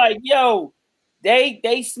I was like, yo,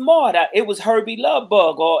 they smart. It was Herbie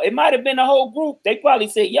Lovebug, or it might have been a whole group. They probably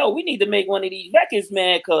said, yo, we need to make one of these records,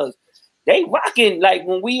 man, because they rocking. Like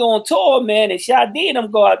when we on tour, man, and Sade and them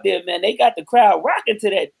go out there, man, they got the crowd rocking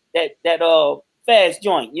to that fast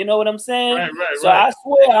joint. You know what I'm saying? Right. I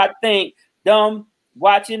swear, I think them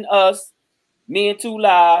watching us, me and 2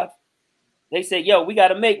 Live, they said, yo, we got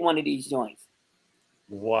to make one of these joints.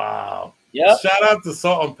 Wow. Yeah. Shout out to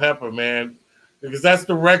Salt-N-Pepa, man, because that's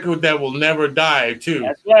the record that will never die, too.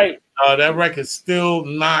 That's right. That record still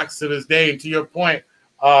knocks to this day. And to your point,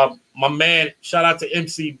 my man, shout out to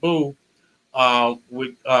MC Boo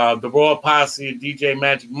with the Royal Posse and DJ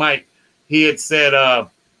Magic Mike. He had said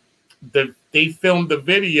they filmed the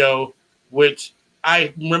video, which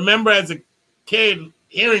I remember as a kid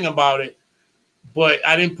hearing about it, but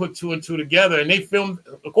I didn't put 2 and 2 together. And they filmed,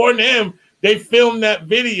 according to him, they filmed that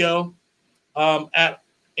video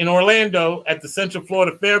in Orlando at the Central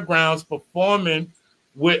Florida Fairgrounds, performing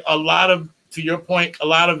with a lot of, to your point, a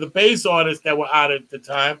lot of the bass artists that were out at the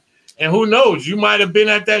time. And who knows, you might have been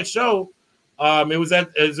at that show. It was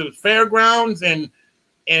Fairgrounds, and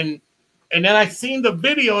then I seen the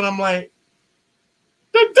video and I'm like,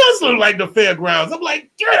 that does look like the Fairgrounds. I'm like,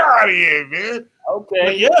 get out of here, man. Okay.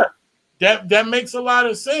 But yeah, that makes a lot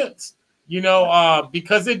of sense. You know,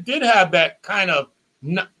 because it did have that kind of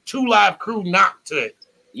 2 Live Crew knock to it.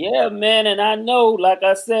 Yeah, man, and I know, like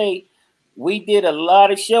I say, we did a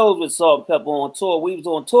lot of shows with Salt-N-Pepa on tour. We was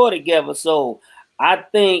on tour together, so I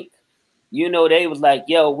think, you know, they was like,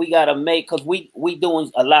 yo, we got to make, because we doing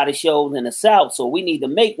a lot of shows in the South, so we need to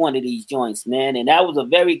make one of these joints, man. And that was a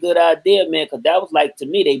very good idea, man, because that was, like, to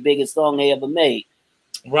me, their biggest song they ever made.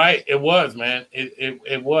 Right, it was, man.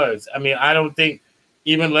 It was. I mean, I don't think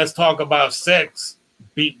even Let's Talk About Sex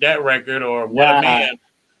beat that record, or What a Man.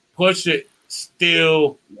 Push It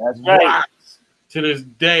still rocks to this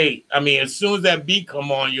day. I mean, as soon as that beat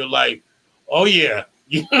come on, you're like, oh yeah,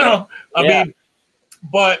 you know. I mean,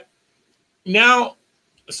 but now,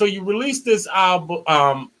 so you released this album,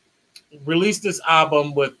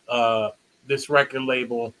 with this record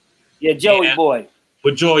label, Joey Boy,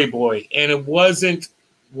 with Joey Boy, and it wasn't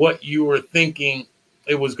what you were thinking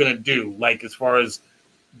it was going to do, like as far as,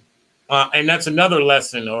 and that's another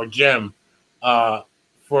lesson or gem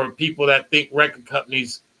for people that think record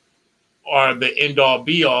companies are the end all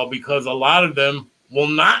be all, because a lot of them will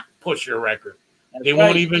not push your record. They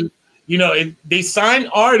won't even, you know, they sign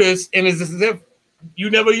artists and it's as if you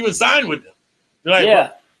never even signed with them. They're like,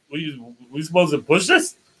 yeah, we supposed to push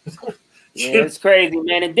this? Yeah, it's crazy,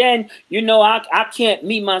 man. And then, you know, I can't,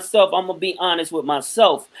 me myself, I'm gonna be honest with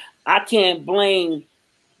myself, I can't blame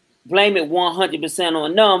it 100%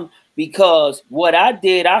 on them, because what I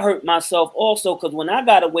did, I hurt myself also, because when I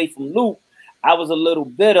got away from Luke, I was a little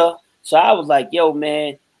bitter. So I was like, yo,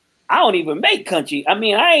 man, I don't even make country. I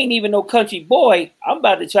mean, I ain't even no country boy. I'm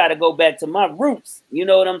about to try to go back to my roots. You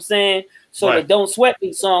know what I'm saying? So the Don't Sweat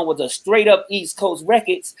Me song was a straight up East Coast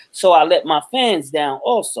Records. So I let my fans down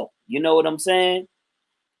also. You know what I'm saying?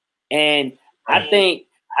 And I think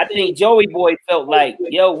I think Joey Boy felt like,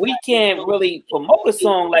 yo, we can't really promote a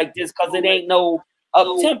song like this because it ain't no up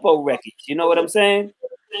tempo records. You know what I'm saying?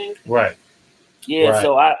 Right. Yeah. Right.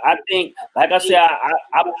 So I think, like I said,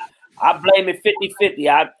 I blame it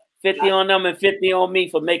 50-50. 50 on them and 50 on me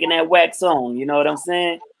for making that whack song. You know what I'm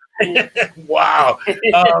saying? Wow.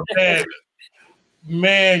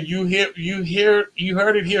 Man, you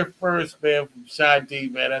heard it here first, man, from Shy D,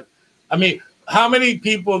 man. I mean, how many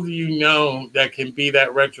people do you know that can be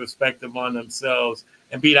that retrospective on themselves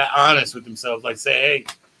and be that honest with themselves? Like say, hey,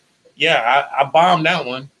 yeah, I bombed that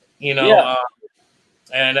one, you know. Yeah.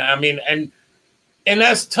 And I mean, and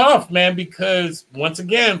that's tough, man, because once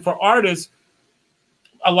again, for artists,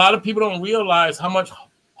 a lot of people don't realize how much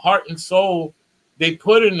heart and soul they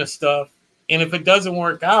put into stuff. And if it doesn't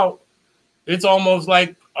work out, it's almost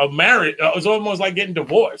like a marriage. It's almost like getting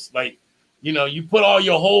divorced. Like, you know, you put all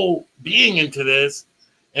your whole being into this,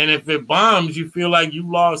 and if it bombs, you feel like you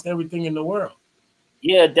lost everything in the world.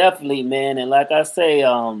 Yeah, definitely, man. And like I say,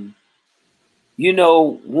 you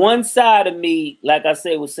know, one side of me, like I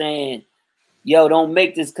say, was saying, yo, don't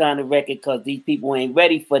make this kind of record because these people ain't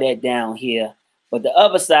ready for that down here. But the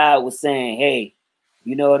other side was saying, hey,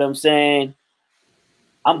 you know what I'm saying?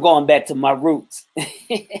 I'm going back to my roots.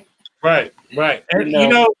 Right. And you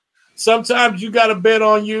know, sometimes you gotta bet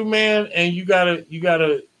on you, man, and you can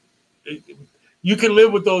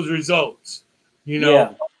live with those results. You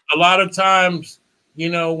know, a lot of times, you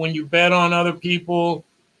know, when you bet on other people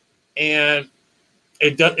and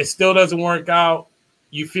it still doesn't work out,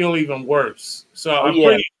 you feel even worse. So I'm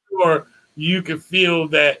pretty sure you can feel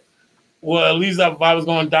that. Well, at least if I was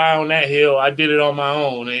going to die on that hill, I did it on my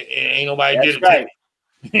own. Ain't nobody did it. Right.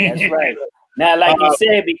 That's right. Now, like you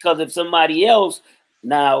said, because if somebody else,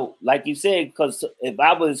 now, like you said, because if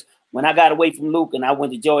I was, when I got away from Luke and I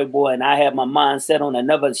went to Joey Boy and I had my mind set on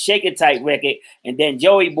another Shake It Tight record, and then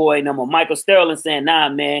Joey Boy and Michael Sterling saying, nah,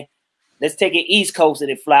 man, let's take it East Coast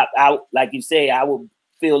and it flopped out, like you say, I would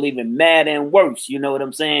feel even madder and worse. You know what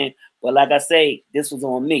I'm saying? But like I say, this was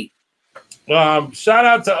on me. Shout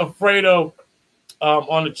out to Alfredo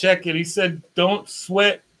on the check-in. He said, "Don't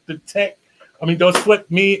sweat the tech. I mean, don't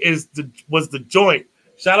sweat me was the joint."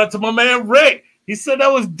 Shout out to my man Rick. He said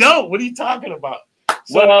that was dope. What are you talking about?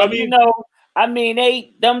 So, well, I mean,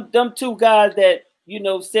 they them two guys that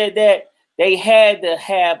said that they had to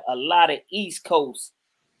have a lot of East Coast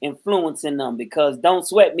influence in them because "Don't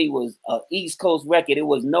Sweat Me" was an East Coast record. It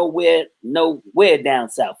was nowhere down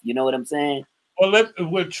south. You know what I'm saying?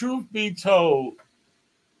 Well, truth be told,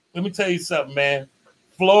 let me tell you something, man.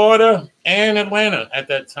 Florida and Atlanta at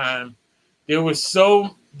that time, there was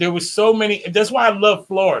so many. That's why I love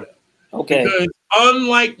Florida. Okay. Because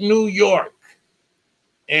unlike New York,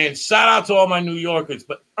 and shout out to all my New Yorkers,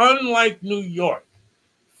 but unlike New York,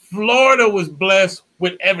 Florida was blessed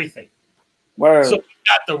with everything. Word. So we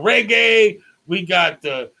got the reggae, we got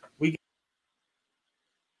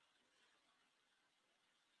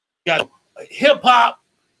hip hop,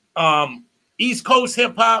 East Coast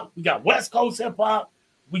hip hop, we got West Coast hip hop,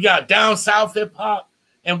 we got down south hip hop,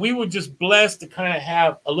 and we were just blessed to kind of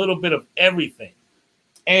have a little bit of everything.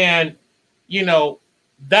 And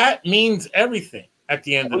that means everything at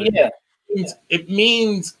the end of the day. It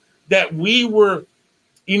means that we were,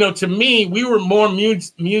 to me, we were more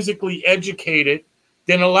musically educated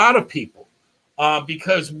than a lot of people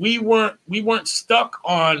because we weren't stuck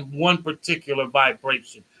on one particular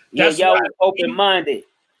vibration. That's y'all were open-minded.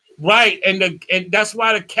 Right. And that's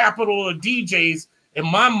why the capital of DJs, in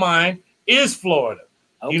my mind, is Florida.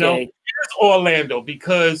 Okay. It's Orlando,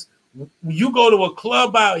 because you go to a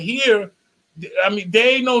club out here, I mean,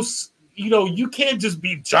 they ain't no, you can't just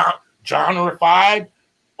be genreified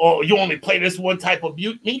or you only play this one type of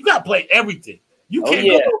music. I mean, you got to play everything. You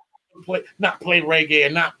can't not play reggae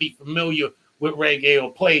and not be familiar with reggae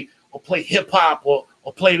or play hip hop or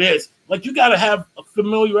play this. Like, you got to have a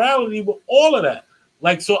familiarity with all of that.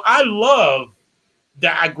 Like, so I love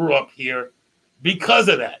that I grew up here because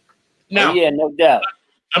of that. Now, no doubt.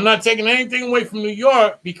 I'm not taking anything away from New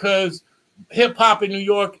York because hip hop in New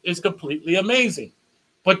York is completely amazing,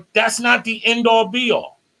 but that's not the end all be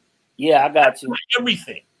all. Yeah, I got you.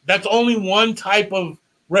 Everything. That's only one type of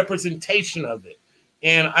representation of it.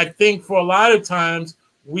 And I think for a lot of times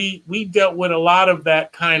we dealt with a lot of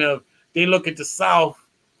that kind of, they look at the South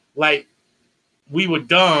like we were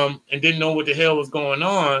dumb and didn't know what the hell was going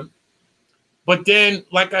on. But then,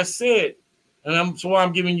 like I said, and so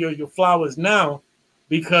I'm giving you your flowers now,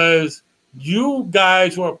 because you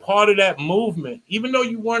guys were a part of that movement, even though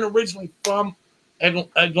you weren't originally from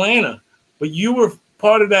Atlanta, but you were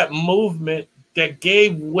part of that movement that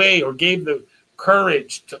gave way or gave the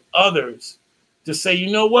courage to others to say,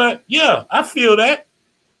 you know what? Yeah, I feel that.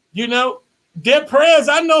 You know, Dead Prayers,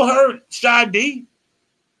 I know her, Shy D.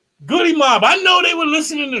 Goody Mob, I know they were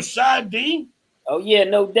listening to Shy D. Oh yeah,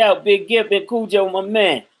 no doubt. Big Gift and Cujo, my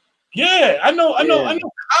man. Yeah, I know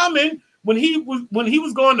Common when he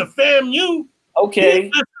was going to FAMU. Okay. He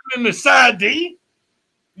was listening to Shy D.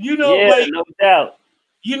 You know, yeah, like no doubt.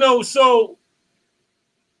 You know, so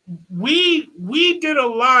we did a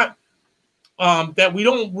lot that we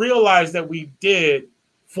don't realize that we did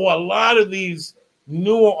for a lot of these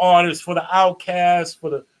newer artists, for the Outcasts,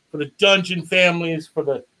 for the Dungeon Families, for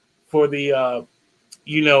the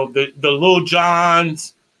you know, the Lil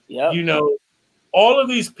Johns, Yep. you know, all of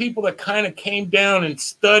these people that kind of came down and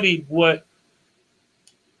studied what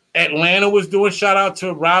Atlanta was doing. Shout out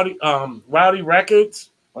to Rowdy Records.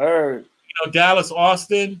 Word. You know, Dallas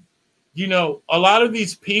Austin. You know, a lot of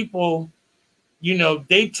these people, you know,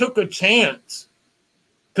 they took a chance.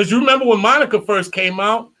 Because you remember when Monica first came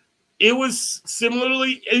out, it was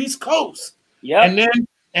similarly East Coast. Yeah.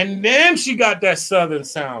 And then she got that Southern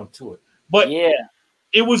sound to it. But yeah,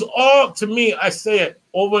 it was all, to me, I say it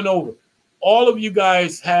over and over, all of you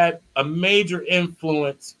guys had a major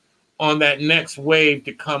influence on that next wave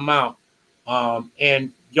to come out.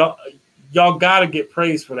 And y'all got to get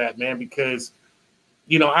praise for that, man, because,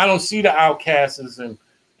 you know, I don't see the Outcasts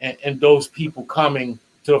and those people coming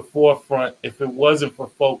to the forefront if it wasn't for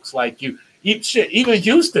folks like you. Even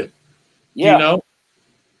Houston, yeah.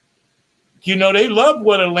 You know, they loved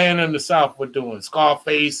what Atlanta and the South were doing,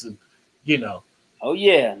 Scarface and, you know. Oh,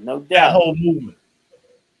 yeah, no doubt. That whole movement.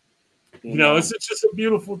 You know, it's just a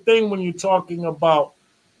beautiful thing when you're talking about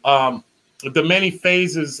the many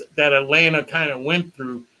phases that Atlanta kind of went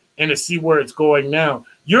through and to see where it's going now.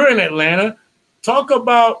 You're in Atlanta. Talk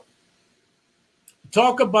about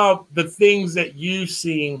the things that you've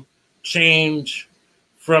seen change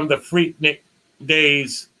from the Freaknik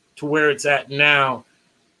days to where it's at now.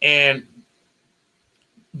 And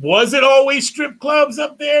was it always strip clubs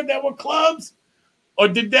up there that were clubs? Or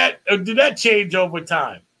did that change over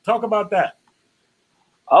time? Talk about that.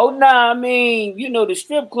 Oh, nah, I mean, you know, the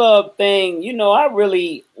strip club thing, you know, I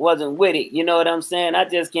really wasn't with it. You know what I'm saying? I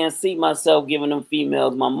just can't see myself giving them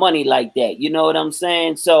females my money like that. You know what I'm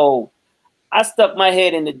saying? So I stuck my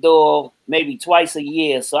head in the door maybe twice a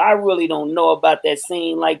year. So I really don't know about that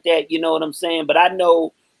scene like that. You know what I'm saying? But I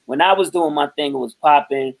know when I was doing my thing, it was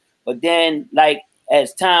popping. But then, like,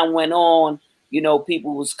 as time went on, you know,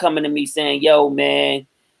 people was coming to me saying, yo, man,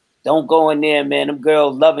 don't go in there, man. Them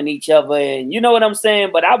girls loving each other. And you know what I'm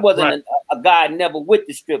saying? But I wasn't right. a guy never with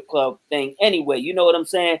the strip club thing anyway. You know what I'm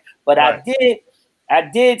saying? But right. I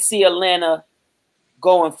did see Atlanta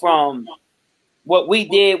going from what we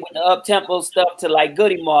did with the up-tempo stuff to like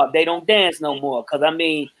Goody Mob. They don't dance no more. Because, I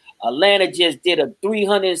mean, Atlanta just did a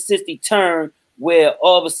 360 turn where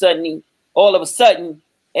all of a sudden,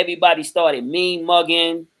 everybody started mean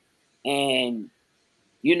mugging, and,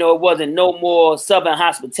 you know, it wasn't no more Southern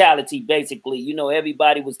hospitality, basically. You know,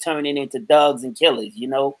 everybody was turning into thugs and killers, you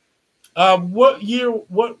know? What year,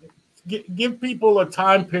 give people a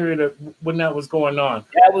time period of when that was going on.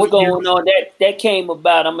 That was going on. That came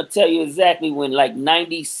about, I'm going to tell you exactly when, like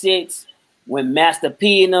 96, when Master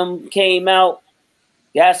P and them came out.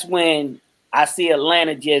 That's when I see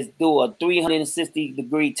Atlanta just do a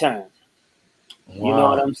 360-degree turn. Wow. You know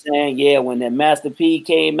what I'm saying? Yeah, when that Master P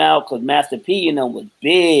came out, because Master P, you know, was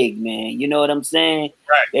big, man. You know what I'm saying?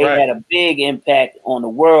 Right, they had a big impact on the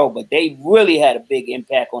world, but they really had a big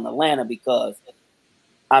impact on Atlanta because,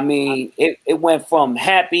 I mean, it went from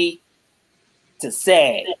happy to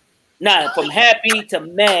sad. Nah, from happy to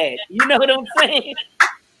mad. You know what I'm saying?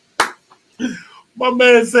 My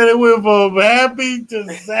man said it went from happy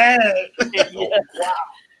to sad. Yeah.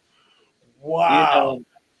 Wow. You know,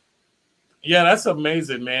 yeah, that's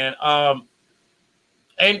amazing, man.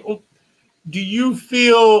 And do you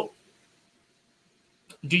feel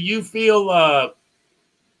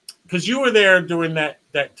because you were there during that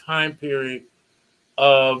time period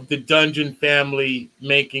of the Dungeon family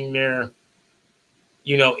making their,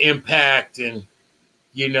 you know, impact, and,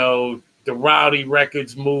 you know, the Rowdy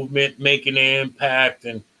Records movement making an impact,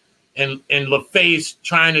 and LaFace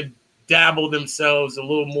trying to dabble themselves a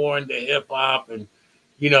little more into hip hop, and,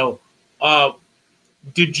 you know,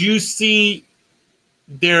 did you see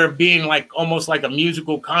there being like almost like a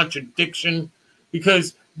musical contradiction?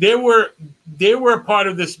 Because there were part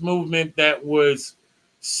of this movement that was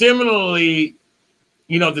similarly,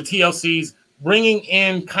 you know, the TLCs bringing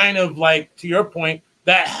in kind of like, to your point,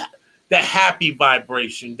 that happy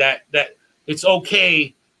vibration, that it's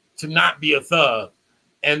okay to not be a thug.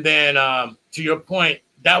 And then to your point,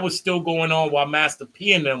 that was still going on while Master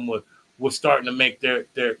P and them was starting to make their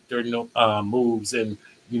moves, and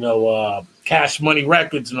Cash Money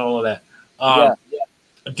Records and all of that.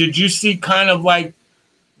 Did you see kind of like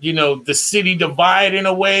the city divide in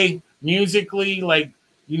a way musically, like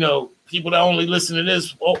people that only listen to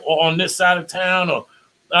this on this side of town, or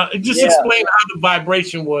just explain how the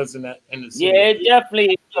vibration was in the city? Yeah, it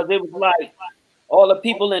definitely, because it was like all the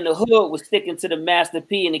people in the hood was sticking to the Master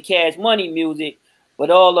P and the Cash Money music, but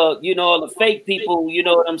all the all the fake people, you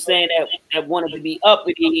know what I'm saying, that wanted to be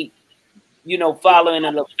uppity, following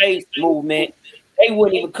the LaFace movement, they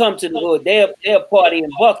wouldn't even come to the hood. They'll party in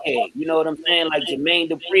Buckhead, you know what I'm saying, like Jermaine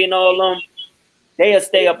Dupri and all them. They'll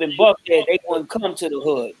stay up in Buckhead. They wouldn't come to the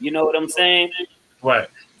hood, you know what I'm saying? Right.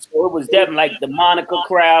 So it was definitely like the Monica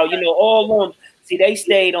crowd, all of them. See, they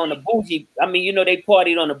stayed on the bougie. I mean, they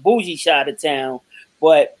partied on the bougie side of town,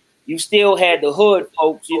 but you still had the hood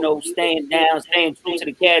folks, staying true to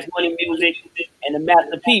the Cash Money music and the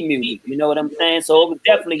Master P music. You know what I'm saying? So it was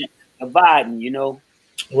definitely dividing,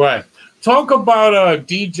 Right. Talk about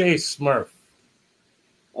DJ Smurf.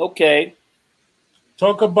 Okay.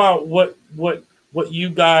 Talk about what you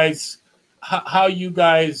guys, how you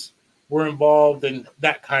guys were involved in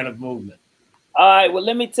that kind of movement. All right. Well,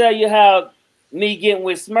 let me tell you how me getting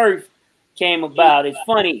with Smurf came about. It's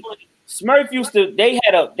funny. Smurf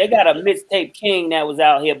they got a mixtape king that was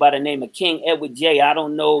out here by the name of King Edward J. I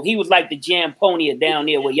don't know. He was like the Jamponia down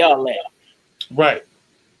there where y'all at. Right.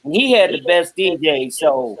 And he had the best DJ.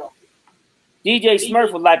 So DJ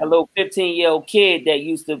Smurf was like a little 15-year-old kid that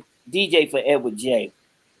used to DJ for Edward J.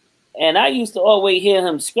 And I used to always hear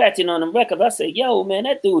him scratching on the records. I said, yo, man,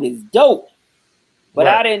 that dude is dope. But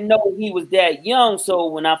I didn't know he was that young. So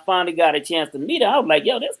when I finally got a chance to meet him, I was like,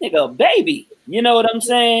 yo, this nigga a baby. You know what I'm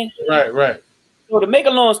saying? Right. So to make a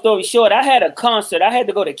long story short, I had a concert. I had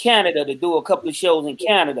to go to Canada to do a couple of shows in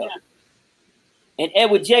Canada. And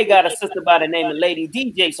Edward J got a sister by the name of Lady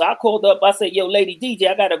DJ. So I called up. I said, yo, Lady DJ,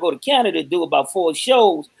 I got to go to Canada to do about 4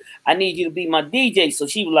 shows. I need you to be my DJ. So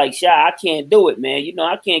she was like, Shy, I can't do it, man.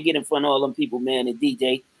 I can't get in front of all them people, man, and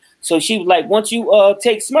DJ. So she was like, once you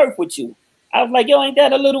take Smurf with you. I was like, yo, ain't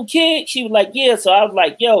that a little kid? She was like, yeah. So I was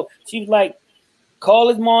like, yo, she was like, call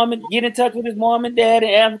his mom and get in touch with his mom and dad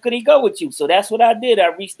and ask him, could he go with you? So that's what I did. I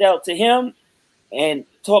reached out to him and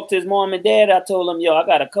talked to his mom and dad. I told him, yo, I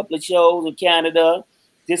got a couple of shows in Canada.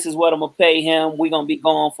 This is what I'm going to pay him. We're going to be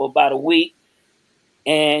gone for about a week.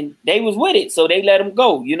 And they was with it. So they let him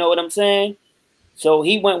go. You know what I'm saying? So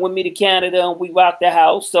he went with me to Canada and we rocked the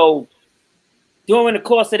house. So during the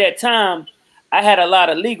course of that time, I had a lot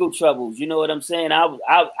of legal troubles. You know what I'm saying?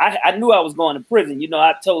 I knew I was going to prison.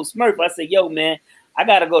 I told Smurf, I said, yo, man, I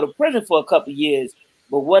got to go to prison for a couple of years.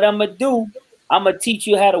 But what I'm going to do, I'm going to teach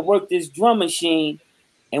you how to work this drum machine.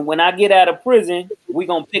 And when I get out of prison, we're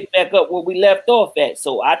going to pick back up where we left off at.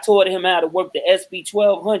 So I taught him how to work the SB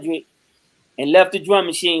 1200 and left the drum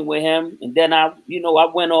machine with him. And then I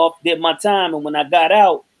went off, did my time. And when I got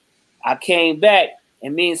out, I came back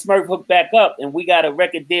and me and Smurf hooked back up and we got a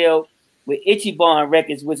record deal with Ichiban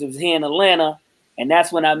Records, which was here in Atlanta. And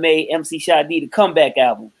that's when I made MC Shy-D the comeback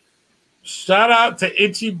album. Shout out to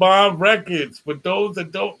Ichiban Records. For those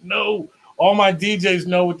that don't know, all my DJs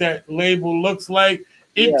know what that label looks like.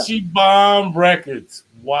 Ichiban Records.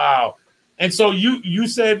 Wow. And so you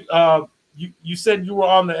said you said you were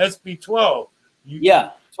on the SB12.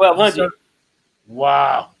 1200.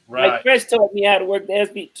 Wow. Right. Like Fresh taught me how to work the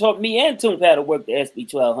SB, taught me and Toomp how to work the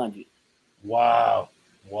SB 1200. Wow.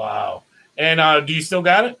 And do you still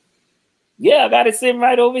got it? Yeah, I got it sitting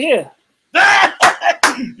right over here. Yes.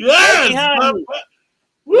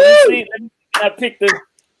 Woo! I picked the.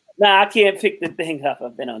 Nah, I can't pick the thing up.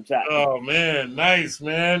 I've been on track. Oh man, nice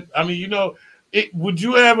man. I mean, would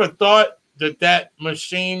you ever thought that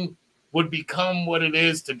machine would become what it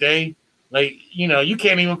is today? Like, you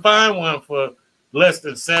can't even find one for less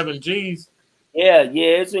than 7 G's. Yeah,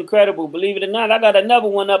 it's incredible. Believe it or not, I got another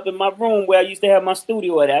one up in my room where I used to have my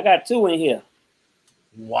studio at. I got 2 in here.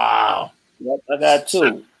 Wow. Yep, I got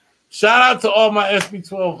 2. Shout out to all my SB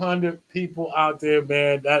 1200 people out there,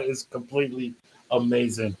 man. That is completely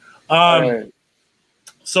amazing.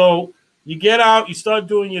 So you get out, you start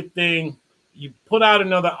doing your thing, you put out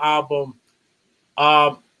another album.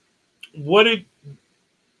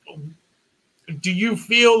 Do you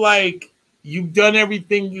feel like you've done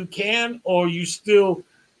everything you can, or you still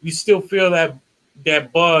feel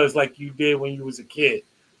that buzz like you did when you was a kid?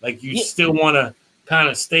 Like you still want to kind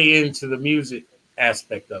of stay into the music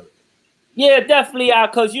aspect of it? Yeah, definitely.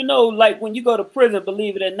 Because like when you go to prison,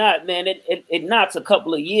 believe it or not, man, it knocks a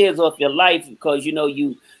couple of years off your life because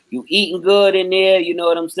you eating good in there. You know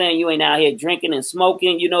what I'm saying? You ain't out here drinking and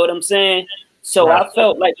smoking. You know what I'm saying? So Right. I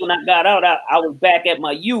felt like when I got out, I was back at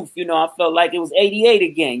my youth. You know, I felt like it was 88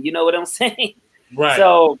 again. You know what I'm saying? Right.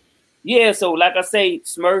 So yeah, so like I say,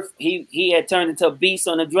 Smurf, he had turned into a beast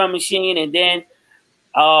on the drum machine, and then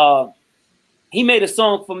he made a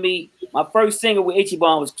song for me. My first single with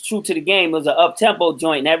Ichiban was True to the Game. It was an up-tempo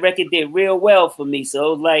joint. And that record did real well for me. So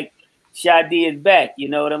it was like Sade is back. You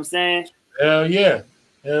know what I'm saying? Hell yeah.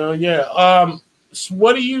 Hell yeah. So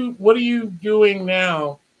what are you doing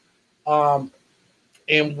now?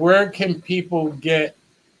 And where can people get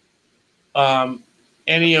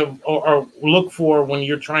any of or look for when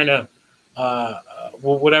you're trying to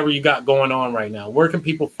whatever you got going on right now? Where can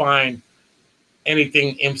people find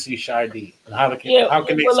anything MC Shy-D, and how can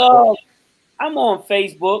they support? I'm on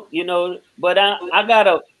Facebook, you know, but I got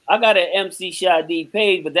an MC Shy-D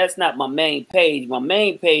page, but that's not my main page. My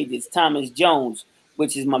main page is Thomas Jones,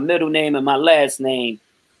 which is my middle name and my last name.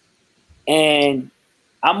 And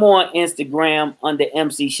I'm on Instagram under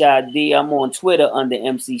MC Shy-D. I'm on Twitter under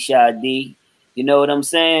MC Shy-D. You know what I'm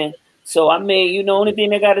saying? So, I mean, you know, only thing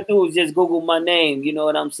they got to do is just Google my name. You know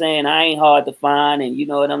what I'm saying? I ain't hard to find, and you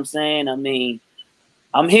know what I'm saying? I mean,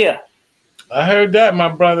 I'm here. I heard that, my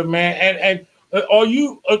brother, man. And are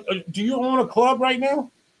you? Do you own a club right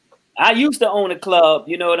now? I used to own a club.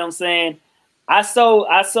 You know what I'm saying? I sold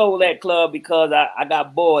that club because I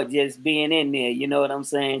got bored just being in there. You know what I'm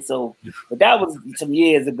saying? So, but that was some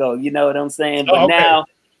years ago. You know what I'm saying? But now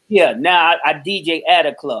I DJ at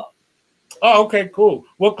a club. Oh, okay, cool.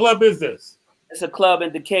 What club is this? It's a club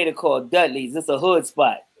in Decatur called Dudley's. It's a hood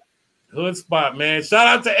spot. Hood spot, man. Shout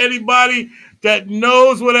out to anybody that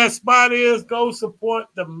knows where that spot is. Go support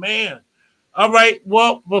the man. All right.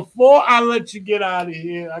 Well, before I let you get out of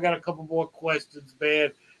here, I got a couple more questions,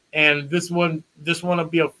 man. And this one will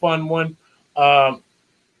be a fun one. I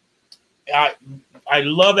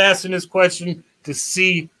love asking this question to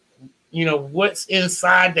see, you know, what's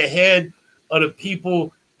inside the head of the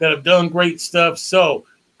people that have done great stuff. So,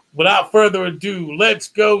 without further ado, let's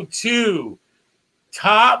go to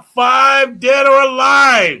Top 5 Dead or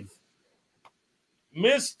Alive.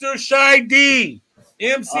 Mr. Shy-D,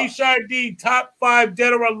 MC Shy-D, Top 5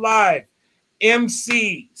 Dead or Alive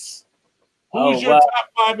MCs. Who's your top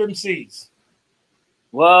 5 MCs?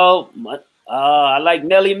 Well, I like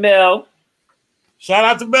Melly Mel. Shout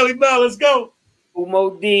out to Melly Mel. Let's go.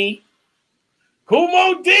 Kumo D.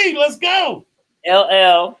 Kumo D. Let's go.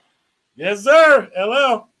 LL. Yes, sir.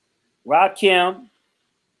 LL. Rakim.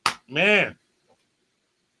 Man.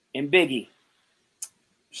 And Biggie.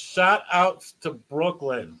 Shout outs to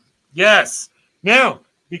Brooklyn. Yes. Now,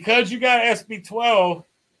 because you got SB12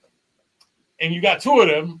 and you got 2 of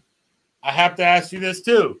them, I have to ask you this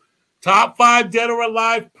too. Top 5 Dead or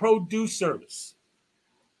Alive producers.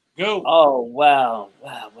 Go. Oh, wow.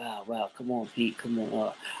 Come on, Pete. Come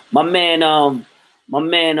on. My man,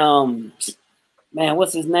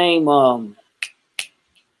 what's his name?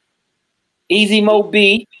 Easy Mo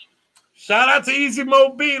B. Shout out to Easy Mo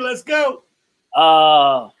B. Let's go.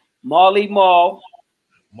 Marley Marl.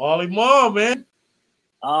 Marley Marl, man.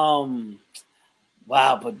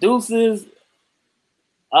 Wow, producers.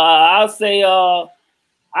 I'll say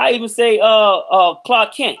I even say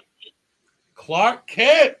Clark Kent. Clark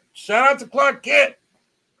Kent. Shout out to Clark Kent.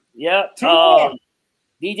 Yep. 2 more.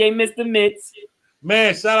 DJ Mr. Mix.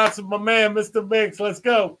 Man, shout out to my man, Mr. Mix. Let's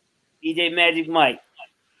go. DJ Magic Mike.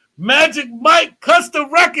 Magic Mike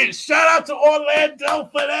Custom Records. Shout out to Orlando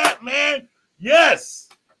for that, man. Yes,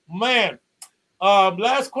 man.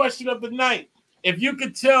 Last question of the night. If you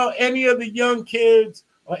could tell any of the young kids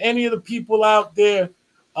or any of the people out there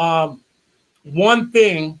one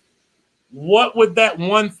thing, what would that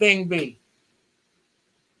one thing be?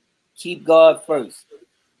 Keep God first.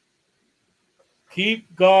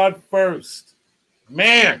 Keep God first.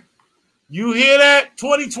 Man, you hear that?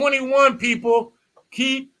 2021 people,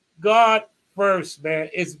 keep God first, man.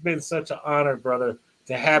 It's been such an honor, brother,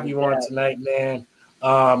 to have you on tonight, man.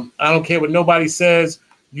 I don't care what nobody says.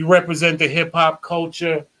 You represent the hip-hop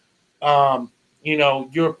culture. You know,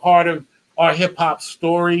 you're a part of our hip-hop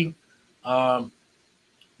story.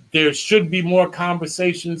 There should be more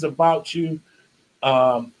conversations about you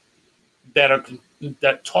that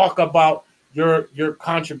talk about your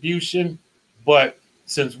contribution. But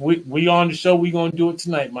since we on the show, we're going to do it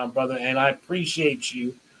tonight, my brother. And I appreciate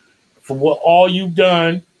you for all you've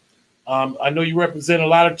done. I know you represent a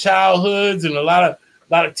lot of childhoods and a lot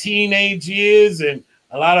of teenage years and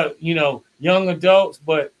a lot of, you know, young adults.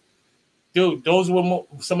 But, dude, those were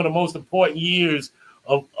some of the most important years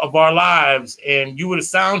of our lives. And you were the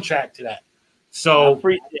soundtrack to that. So, I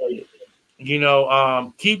appreciate it. You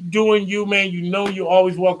know, keep doing you, man. You know you're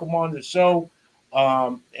always welcome on the show.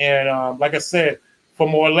 Like I said,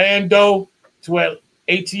 from Orlando to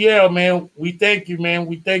ATL, man, we thank you, man.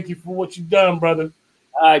 We thank you for what you've done, brother.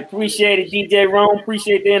 I appreciate it, DJ Rome.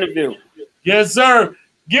 Appreciate the interview. Yes, sir.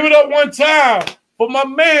 Give it up one time for my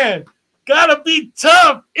man. Gotta be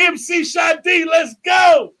tough, MC Shadi. Let's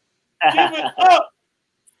go. Give it up.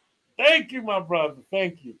 Thank you, my brother.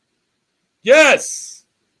 Thank you. Yes.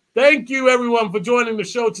 Thank you, everyone, for joining the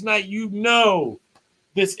show tonight. You know,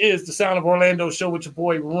 this is the Sound of Orlando show with your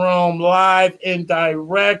boy Rome, live and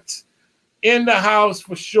direct in the house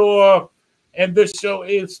for sure. And this show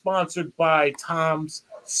is sponsored by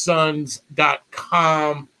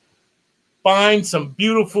Tom'sSons.com. Find some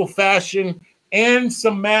beautiful fashion and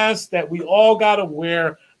some masks that we all got to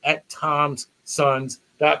wear at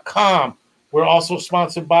Tom'sSons.com. We're also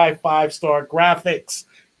sponsored by 5-Star Graphics.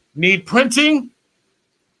 Need printing?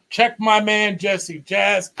 Check my man Jesse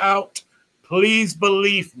Jazz out. Please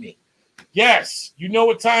believe me. Yes, you know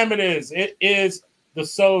what time it is. It is the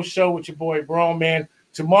Soul Show with your boy Bro, man.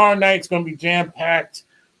 Tomorrow night's going to be jam-packed.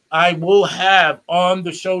 I will have on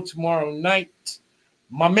the show tomorrow night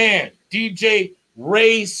my man, DJ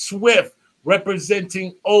Ray Swift,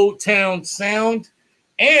 representing Old Town Sound,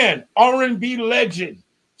 and R&B legend,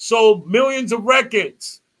 sold millions of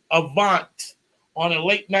records, Avant, on a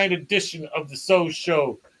late-night edition of the Soul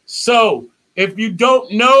Show. So, if you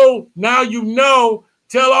don't know, now you know.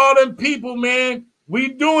 Tell all them people, man, we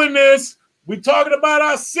doing this. We talking about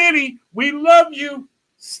our city. We love you.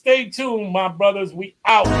 Stay tuned, my brothers. We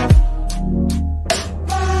out.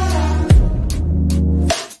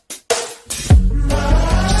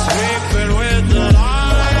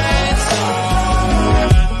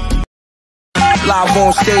 Live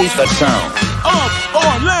on stage, the sound.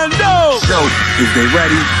 Orlando! So, is they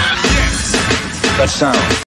ready? Yes. The sound.